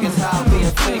silicone niggas how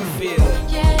being fake feel.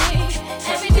 Yeah,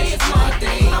 every day is my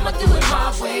day, I'ma do it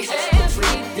my way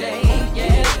every day.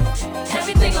 Yeah,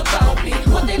 everything about me,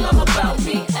 what they love about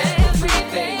me,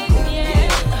 everything.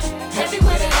 Yeah,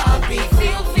 everywhere that I be,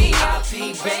 feel VIP,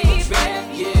 baby.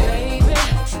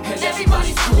 Yeah, and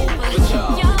everybody's cool, but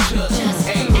y'all just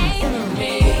ain't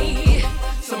me.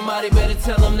 Somebody better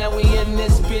tell them that we in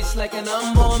this bitch like an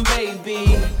unborn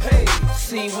baby. Hey,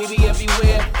 see, we be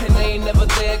everywhere, and they ain't never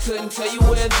there. Couldn't tell you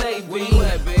where they be. Where you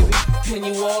at, baby? And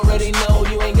you already know,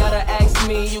 you ain't gotta ask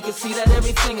me. You can see that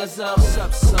everything is up, son.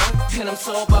 And I'm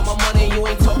so about my money, you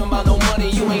ain't talking about no money.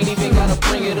 You ain't even gotta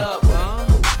bring it up, huh?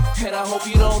 And I hope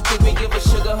you don't think we give a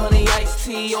sugar, honey, iced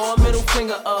tea, or a middle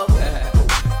finger up.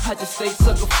 I just stay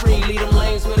sucker free, leave them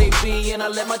lanes where they be, and I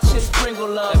let my chips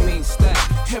sprinkle up. That means stack.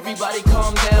 Everybody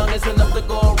calm down, there's enough to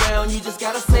go around. You just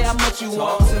gotta say how much you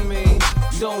want to me.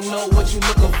 Don't know what you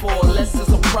looking for, unless it's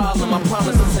a problem. I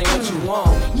promise this ain't what you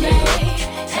want.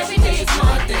 Yeah, every day is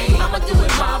my day, I'ma do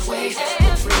it my way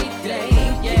every day.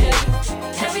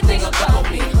 Yeah, everything about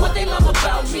me, what they love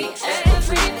about me,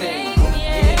 everything.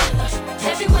 Yeah,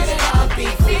 everywhere that I be,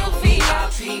 feel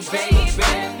VIP, baby.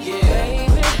 Yeah.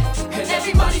 And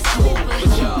everybody's cool, but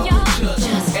y'all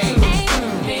just ain't me.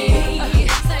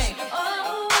 Say,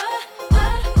 oh,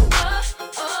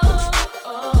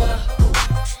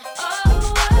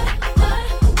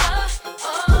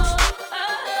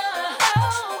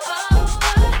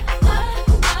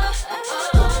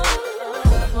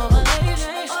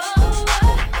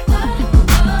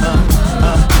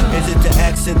 Is it the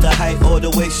accent, the height, or the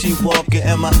way she walking?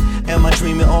 Am I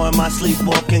dreaming or am I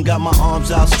sleepwalking? Got my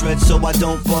arms outstretched so I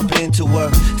don't bump into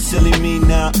her. Silly me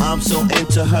now, I'm so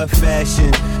into her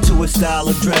fashion, to her style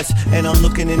of dress. And I'm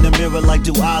looking in the mirror like,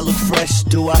 do I look fresh?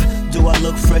 Do I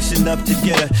look fresh enough to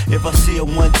get her? If I see her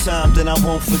one time, then I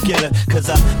won't forget her. Cause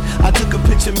I took a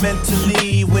picture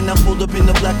mentally when I pulled up in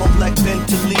the black on black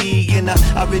Bentley. And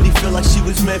I really feel like she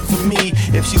was meant for me.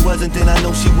 If she wasn't, then I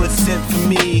know she was sent for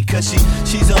me. Cause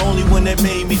she's the only one that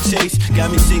made me chase.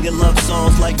 Got me singing love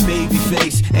songs like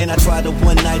Babyface. And I tried to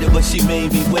one-night her, but she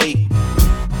made me wait.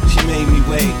 She made me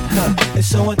wait, huh? And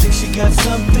so I think she got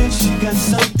something, yeah, she got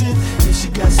something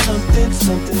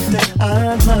that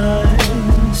I like,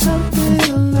 something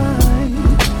I like.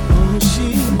 Oh,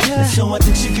 she got. And so I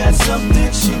think she got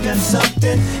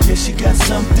something, yeah, she got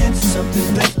something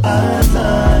that I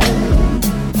like.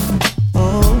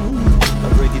 Oh, I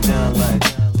break it down like,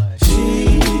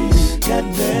 she's got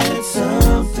that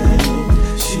something,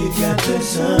 she got that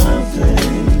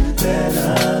something that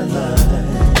I like.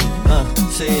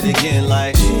 Say it again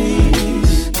like,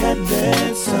 she's got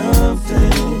that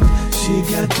something, she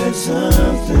got that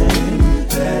something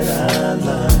that I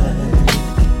like.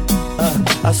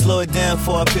 I slow it down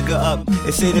before I pick her up.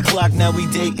 It's 8 o'clock now, we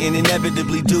dating.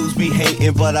 Inevitably dudes be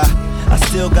hating, but I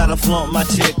still gotta flaunt my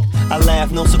chick. I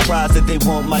laugh, no surprise that they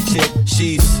want my chick.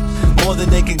 She's more than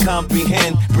they can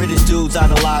comprehend. British dudes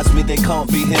idolize me, they can't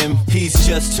be him. He's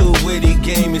just too witty,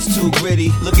 game is too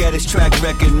gritty. Look at his track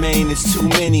record, man, it's too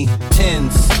many.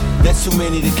 Tens, that's too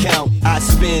many to count. I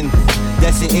spin,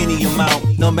 that's in any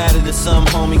amount. No matter the sum,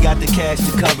 homie, got the cash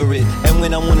to cover it. And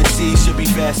when I wanna see, she'll be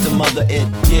fast to mother it.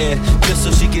 Yeah, just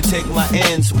so she can take my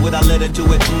ends. Would I let her do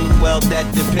it? Well, that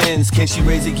depends. Can she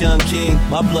raise a young king?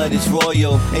 My blood is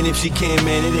royal. And if she can,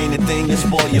 man, it ain't a thing to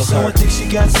spoil her. So I think she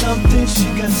got something, yeah, she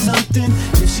got something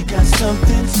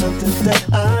that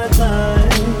I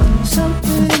like,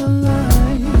 something I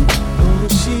like. Oh,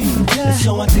 she got.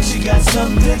 So I think she got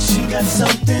something,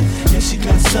 yeah, she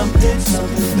got something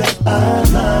that I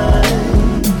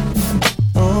like.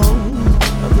 Oh,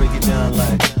 I break it down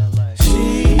like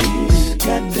she's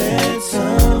got that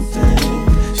something,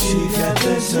 she got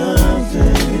that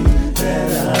something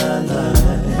that I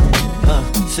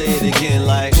like. Say it again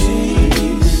like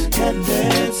she's got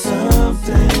that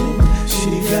something. She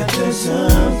got that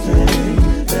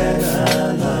something that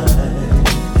I like.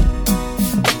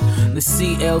 The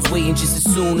CL's waiting just as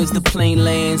soon as the plane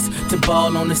lands. To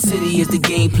ball on the city is the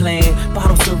game plan.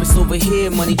 Bottle service over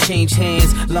here, money change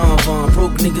hands. Long Von,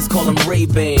 broke niggas call them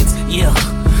Ray-Bans. Yeah.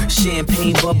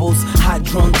 Champagne bubbles, hot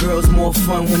drunk girls, more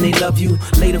fun when they love you.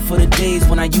 Later for the days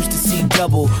when I used to see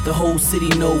double. The whole city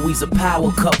know we's a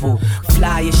power couple.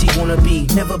 Fly as she wanna be,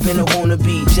 never been a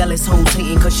wannabe. Jealous hoes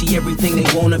hating cause she everything they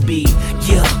wanna be.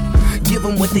 Yeah, give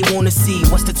them what they wanna see.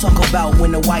 What's to talk about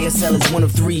when the YSL is one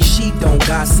of three? She don't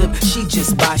gossip, she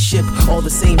just buy ship. All the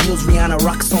same heels Rihanna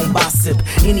rocks on Bossip.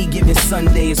 Any given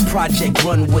Sunday is Project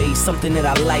Runway. Something that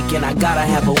I like and I gotta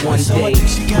have a one So day I think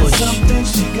she got push. something, yeah,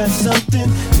 she got something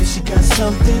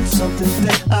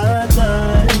that I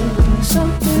like,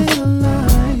 something I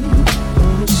like.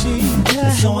 Oh, she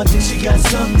got. So I think she got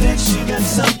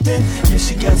something, yeah,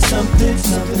 she got something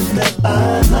that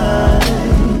I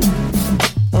like.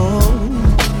 Oh,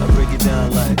 I break it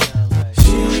down like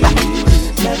she's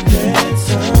got that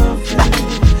something,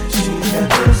 she got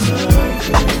that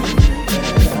something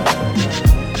that I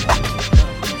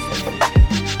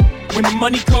like. When the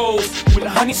money goes, when the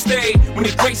honey stay, when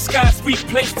the gray skies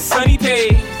replace the sunny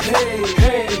days. Hey,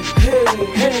 hey, hey,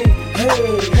 hey,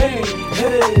 hey, hey,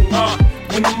 hey.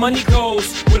 When the money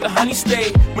goes, when the honey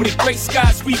stay, when the gray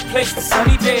skies replace the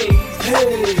sunny days.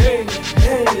 Hey, hey,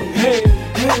 hey, hey,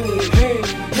 hey, hey,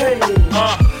 hey.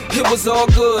 It was all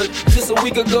good just a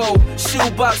week ago.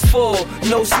 Shoebox full,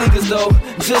 no sneakers though.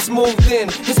 Just moved in,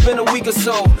 it's been a week or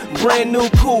so. Brand new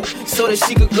coupe so that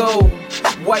she could go.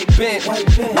 White bent,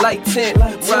 light tint,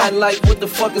 riding like what the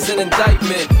fuck is an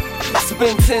indictment.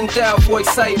 Spend 10,000 for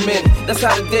excitement. That's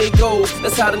how the day goes,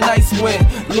 that's how the nights went.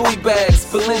 Louis bags,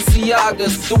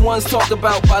 Balenciagas, the ones talked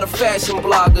about by the fashion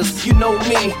bloggers. You know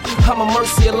me, I'm a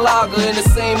Murcielago in the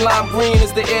same lime green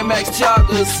as the Air Max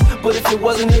joggers. But if it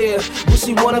wasn't here, where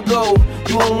she wanna go?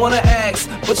 You don't wanna ask,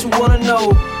 but you wanna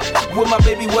know. Will my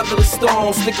baby weather the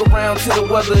storm? Stick around till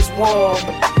the weather is warm.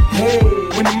 Hey,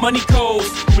 when the money goes,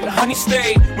 when the honey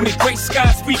stay, when the gray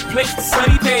skies replace the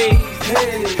sunny days.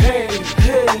 Hey, hey,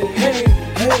 hey, hey,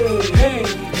 hey, hey,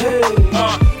 hey.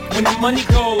 When the money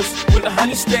goes, when the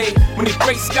honey stay, when the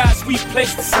gray skies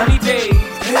replace the sunny days.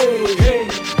 Hey, hey,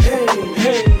 hey,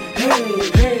 hey,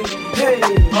 hey, hey,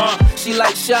 hey. She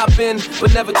like shopping,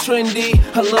 but never trendy.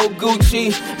 A little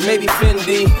Gucci, maybe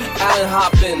Fendi. Allen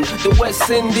hopping, the West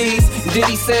Indies.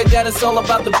 Diddy said that it's all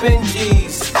about the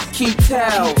Benjis. Keep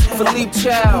Tao, Philippe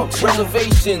Chow.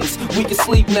 Reservations, we can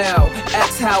sleep now.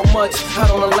 Ask how much, I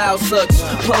don't allow such.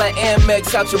 Pull that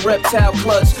Amex out your reptile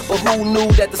clutch. But who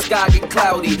knew that the sky get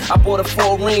cloudy? I bought her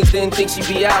 4 rings, didn't think she'd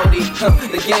be outie.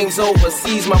 The gang's over,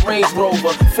 seize my Range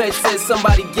Rover. Fed said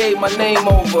somebody gave my name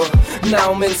over.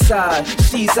 Now I'm inside,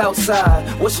 she's outside.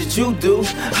 What should you do?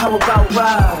 How about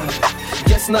ride?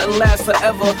 Guess nothing lasts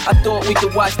forever. I thought we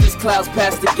could watch these clouds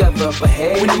pass together, but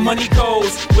hey. When the money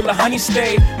goes, will the honey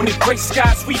stay? When the gray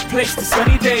skies replace the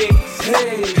sunny days.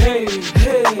 Hey, hey,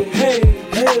 hey, hey,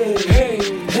 hey, hey,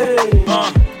 hey.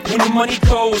 When the money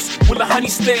goes, will the honey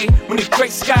stay? When the gray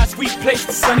skies replace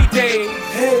the sunny days.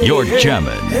 Hey, You're hey,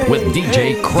 jamming hey, with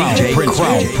DJ hey, Crown hey, Prince.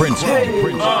 hey, Prince. hey.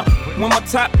 When my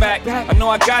top back, I know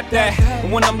I got that.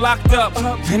 And when I'm locked up,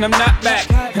 and I'm not back,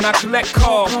 and I collect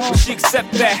call, will she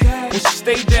accept that? When she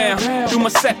stay down, through my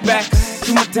setbacks,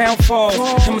 through my downfalls,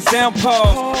 and my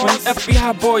downfalls. When the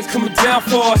FBI boys coming down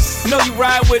for us. Know you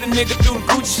ride with a nigga through the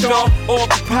Gucci store, or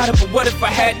the Prada, but what if I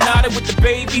had nodded with the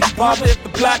baby? Bother if the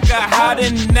block got hotter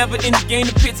and never in the game,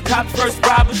 the pits cop first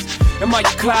robbers. Am I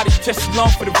your cloud is just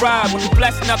along for the ride? When you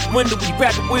blasting out the window, we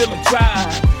grab the wheel and drive.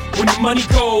 when the money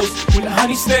goes, when the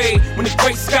honey stay, when the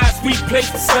gray skies replace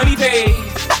the sunny days.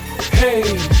 Hey,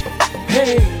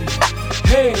 hey,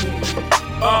 hey.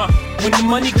 When the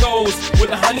money goes, when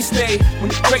the honey stay, when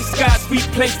the gray skies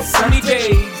replace the sunny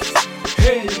days.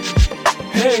 Hey,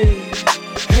 hey,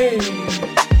 hey.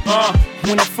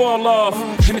 When I fall off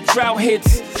and the drought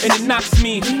hits and it knocks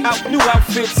me out new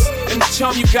outfits and the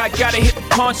charm you gotta hit the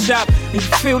pawn shop and you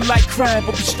feel like crying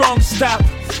but be strong to stop.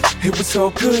 It was all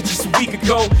good just a week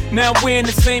ago. Now I'm wearing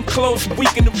the same clothes a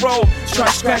week in a row. Try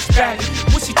to scratch back.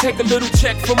 Would she take a little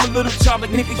check from a little child?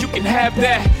 Like nigga, you can have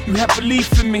that. You have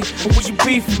belief in me, or would you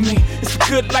be for me? It's a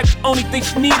good life, the only thing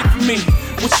she needed from me.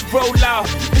 Would she roll out?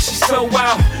 Is she so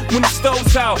out? When the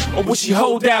stove's out, or would she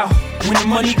hold out? When the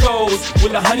money goes,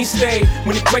 will the honey stay?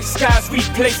 When the gray skies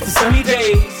replace the sunny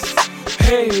days.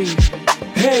 Hey,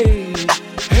 hey,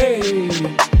 hey.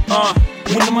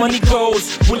 When the money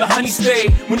goes, will the honey stay?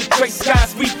 When the gray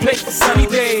skies replace the sunny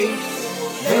days.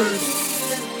 Hey,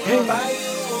 hey,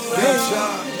 hey.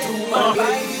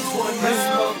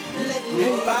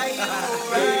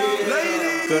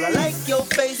 Girl, I like your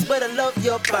face, but I love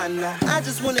your partner. I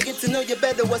just wanna get to know you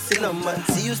better. What's your number?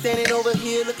 See you standing over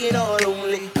here looking all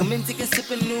lonely. Come in, take a sip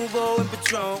of Nouveau and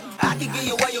Patron. I can give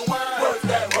you what you want. Work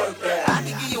that, work that. I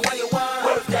can give you what you want.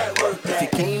 Work that, work that.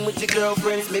 If you came with your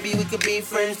girlfriends, maybe we could be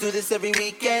friends. Do this every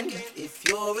weekend. If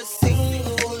you're a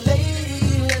single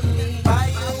lady, let me buy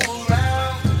you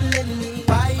around. Let me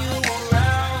buy you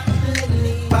around. Let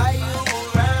me buy you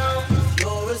around. If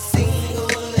you're a single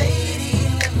lady,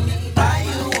 let me buy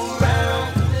you around.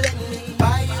 Let me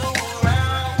buy you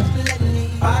around. Let me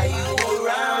buy you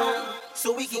around. So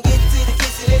we can get to the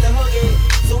kissing and the hugging.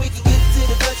 So we can get to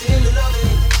the touching and the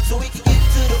loving. So we can get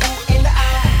to the ooh and the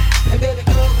eye. And baby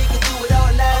girl, we can do it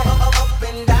all night. Up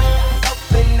and down,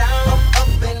 up and down,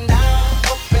 up and down,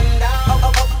 up and down,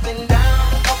 up and down,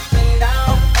 up and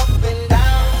down, up and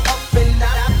down, up and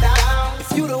down. If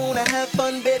you don't wanna have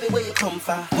fun, baby, where you come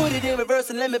from? Put it in reverse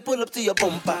and let me pull up to your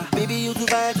bumper. Baby, you too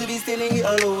fine to be standing here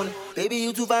alone. Baby,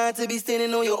 you too fine to be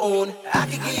standing on your own. I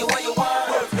can give you what you want.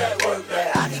 Work that, work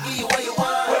that. I can give you what you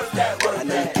want. Work that, work that. I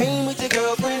know you came with your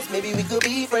girlfriends. Maybe we could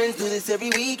be friends. Do this every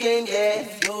weekend, yeah.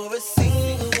 If you're a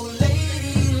single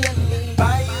lady, let me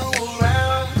buy you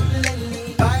around. Let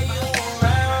me buy you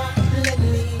around. Let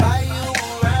me buy you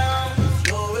around. If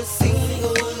you're a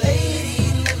single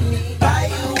lady, let me buy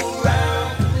you around.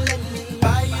 Let me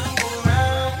buy you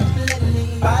around. Let me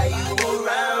buy you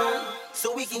around. So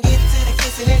we can get to the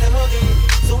kissing and the hugging.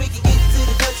 So we can get to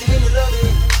the touching and the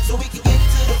loving. So we can get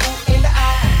to the ooh and the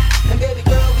eye. And baby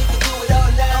girl, we can do it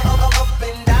all night. Up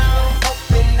and down,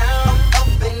 up and down,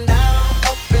 up and down,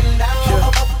 up and down,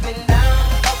 up and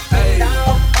down, up and down,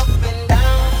 up and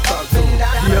down, up and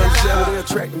down. Young Shelly, they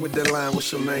attract me with that line.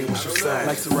 What's your name? What's your size?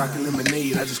 Like some rock and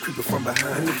lemonade, I just creep it from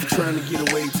behind. And if you're trying to get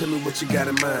away, tell me what you got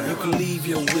in mind. You can leave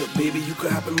your whip, baby, you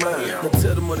can hop in mine. Now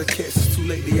tell them other cats it's too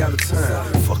late, they out of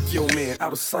time. Fuck your man,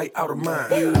 out of sight, out of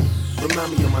mind. You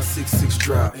remind me of my 6'6"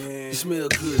 drop. You smell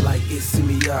good like it's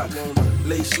me out.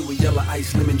 Lace you with yellow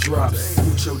ice, lemon drops.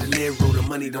 Mucho dinero, the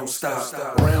money don't stop.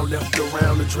 Round after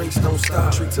round, the drinks don't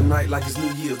stop. Treat tonight like it's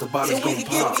New Year's, the bottles gon' pop. So we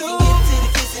can get to the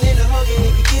kissing and the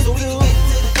hugging. So we can get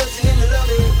to the touching and the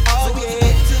loving. So we can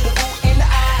get to the ooh and the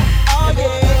eye. And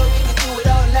baby girl, we can do it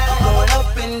all night. Going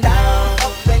up and down,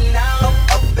 up and down,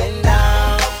 up and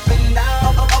down, up and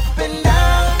down, up and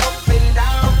down, up and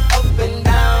down, up and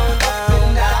down, up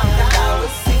and down. You're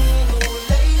a single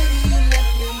lady, let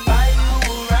me buy you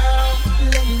around.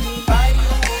 Let me buy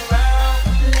you around.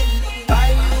 Let me buy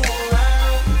you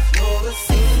around. You're a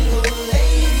single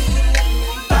lady, let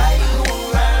me buy you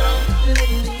around. Let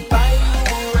me buy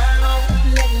you around.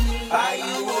 Let me buy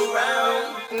you around.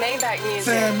 Maybach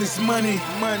music. Time is money,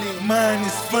 mine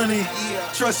is funny.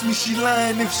 Trust me, she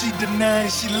lying if she denying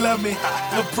she love me.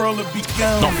 The pearl will be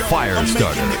gone. The fire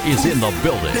starter is in the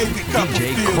building.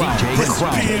 DJ Crown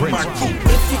Prince.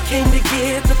 If you came to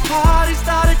get the party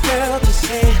started, girl, just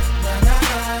say,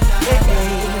 hey,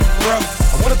 hey.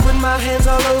 I wanna put my hands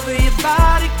all over your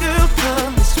body, girl,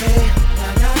 come this way.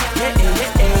 Hey, hey,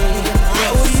 hey.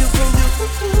 What you can do?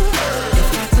 If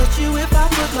I touch you, if I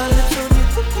put my lips on you.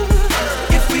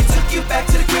 If we took you back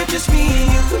to the crib, just me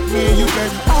and you,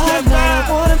 baby. All night,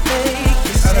 I wanna make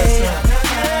you say,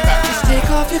 just take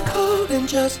off your coat and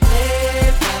just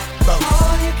lay back.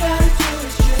 All you gotta do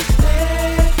is just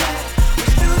lay back.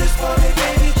 Just do this for me,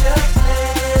 baby, just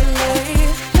lay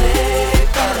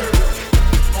back.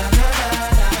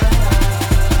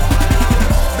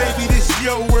 Baby, this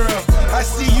your world. I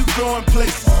see you going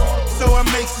places, so I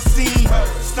make a scene.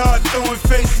 Start throwing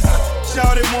faces.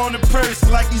 Shawty want a purse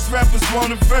like these rappers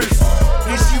want a verse.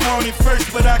 Then she want it first,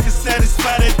 but I can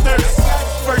satisfy that thirst.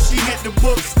 First she hit the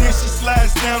books, then she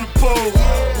slides down the pole.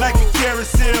 Like a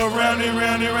carousel, round and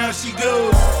round and round she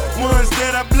goes. Ones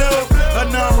that I blow are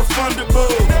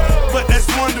non-refundable, but that's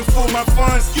wonderful, my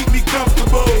funds keep me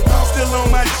comfortable. Still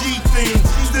on my G thing,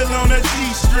 still on a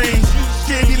G-string.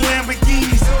 Candy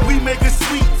Lamborghinis, we make a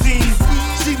sweet team.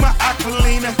 She my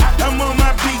Aquilina, I'm on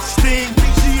my beach thing.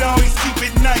 She always keep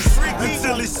it nice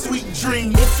until it's sweet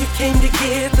dreams. If you came to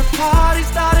get the party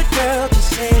started, girl,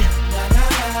 just say,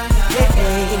 yeah,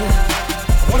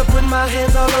 I wanna put my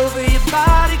hands all over your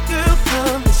body, girl,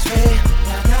 come this way.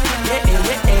 Yeah,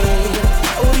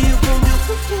 what you gon' do?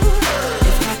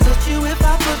 If I touch you, if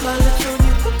I put my lips on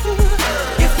you,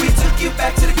 if we took you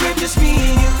back to the crib, just me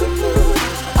and you,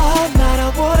 all night I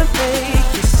wanna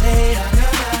make you say,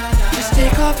 just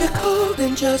take off your coat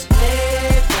and just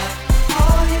lay back.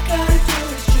 All you gotta do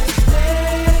is just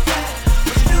lay back.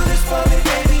 Would you do this for me,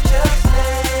 baby? Just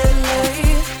lay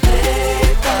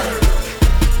back.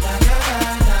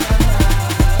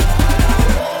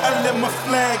 I let my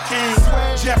flag hang,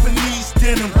 Japanese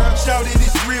denim. Shouted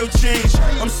it's real change.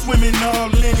 I'm swimming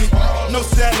all in it. No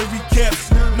salary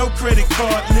caps, no credit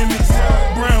card limits.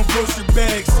 Brown grocery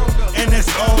bags, and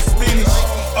that's all spinach.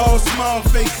 All small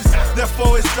faces,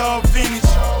 therefore it's all vintage.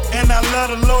 And I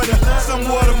love the loiter,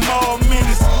 somewhat of mall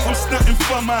minutes. I'm stunting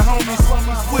for my homies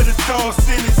with a tall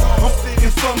sentence. I'm thinking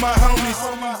for my homies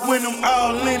when I'm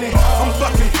all in it. I'm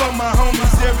bucking for my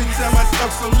homies every time I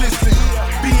talk, so listen.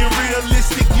 Being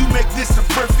realistic, you make this a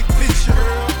perfect picture.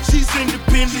 She's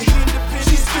independent,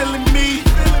 she's feeling me,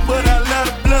 but I let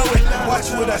her blow it. Watch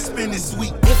what I spend this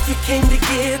week. If you came to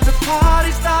get the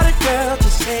party started, girl,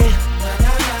 just say,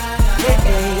 yeah,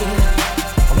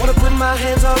 I wanna put my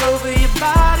hands all over your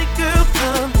body, girl,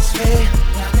 come this way.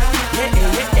 Yeah,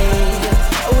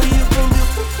 what you gon' do?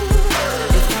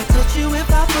 If I touch you, if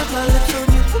I put my lips on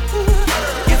you,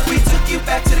 if we took you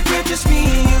back to the crib, just me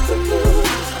and you,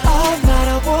 all night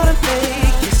I wanna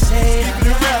make you say,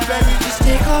 just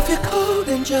take off your coat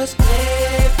and just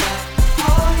lay back.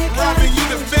 All you gotta Robin, you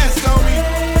the best, homie.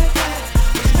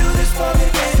 Would you do this for me,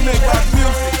 baby? Make rock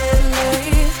music.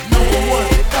 Number one.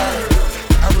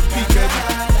 I repeat, baby.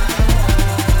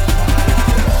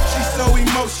 She's so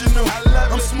emotional.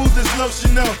 I'm smooth as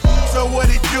lotional. So what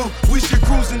it do? We should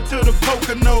cruise into the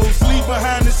Poconos. Leave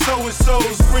behind the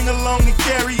so-and-sos. Bring along the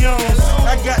carry-ons.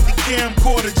 I got the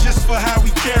camcorder just for how we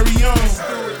carry on.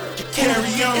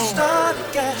 Carry on.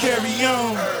 Carry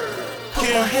on. Put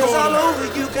my hands all over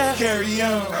you, girl. Carry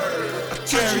on.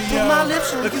 Carry on. Put my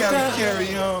lips on Look you, how girl. we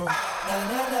carry on. La,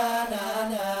 la, la.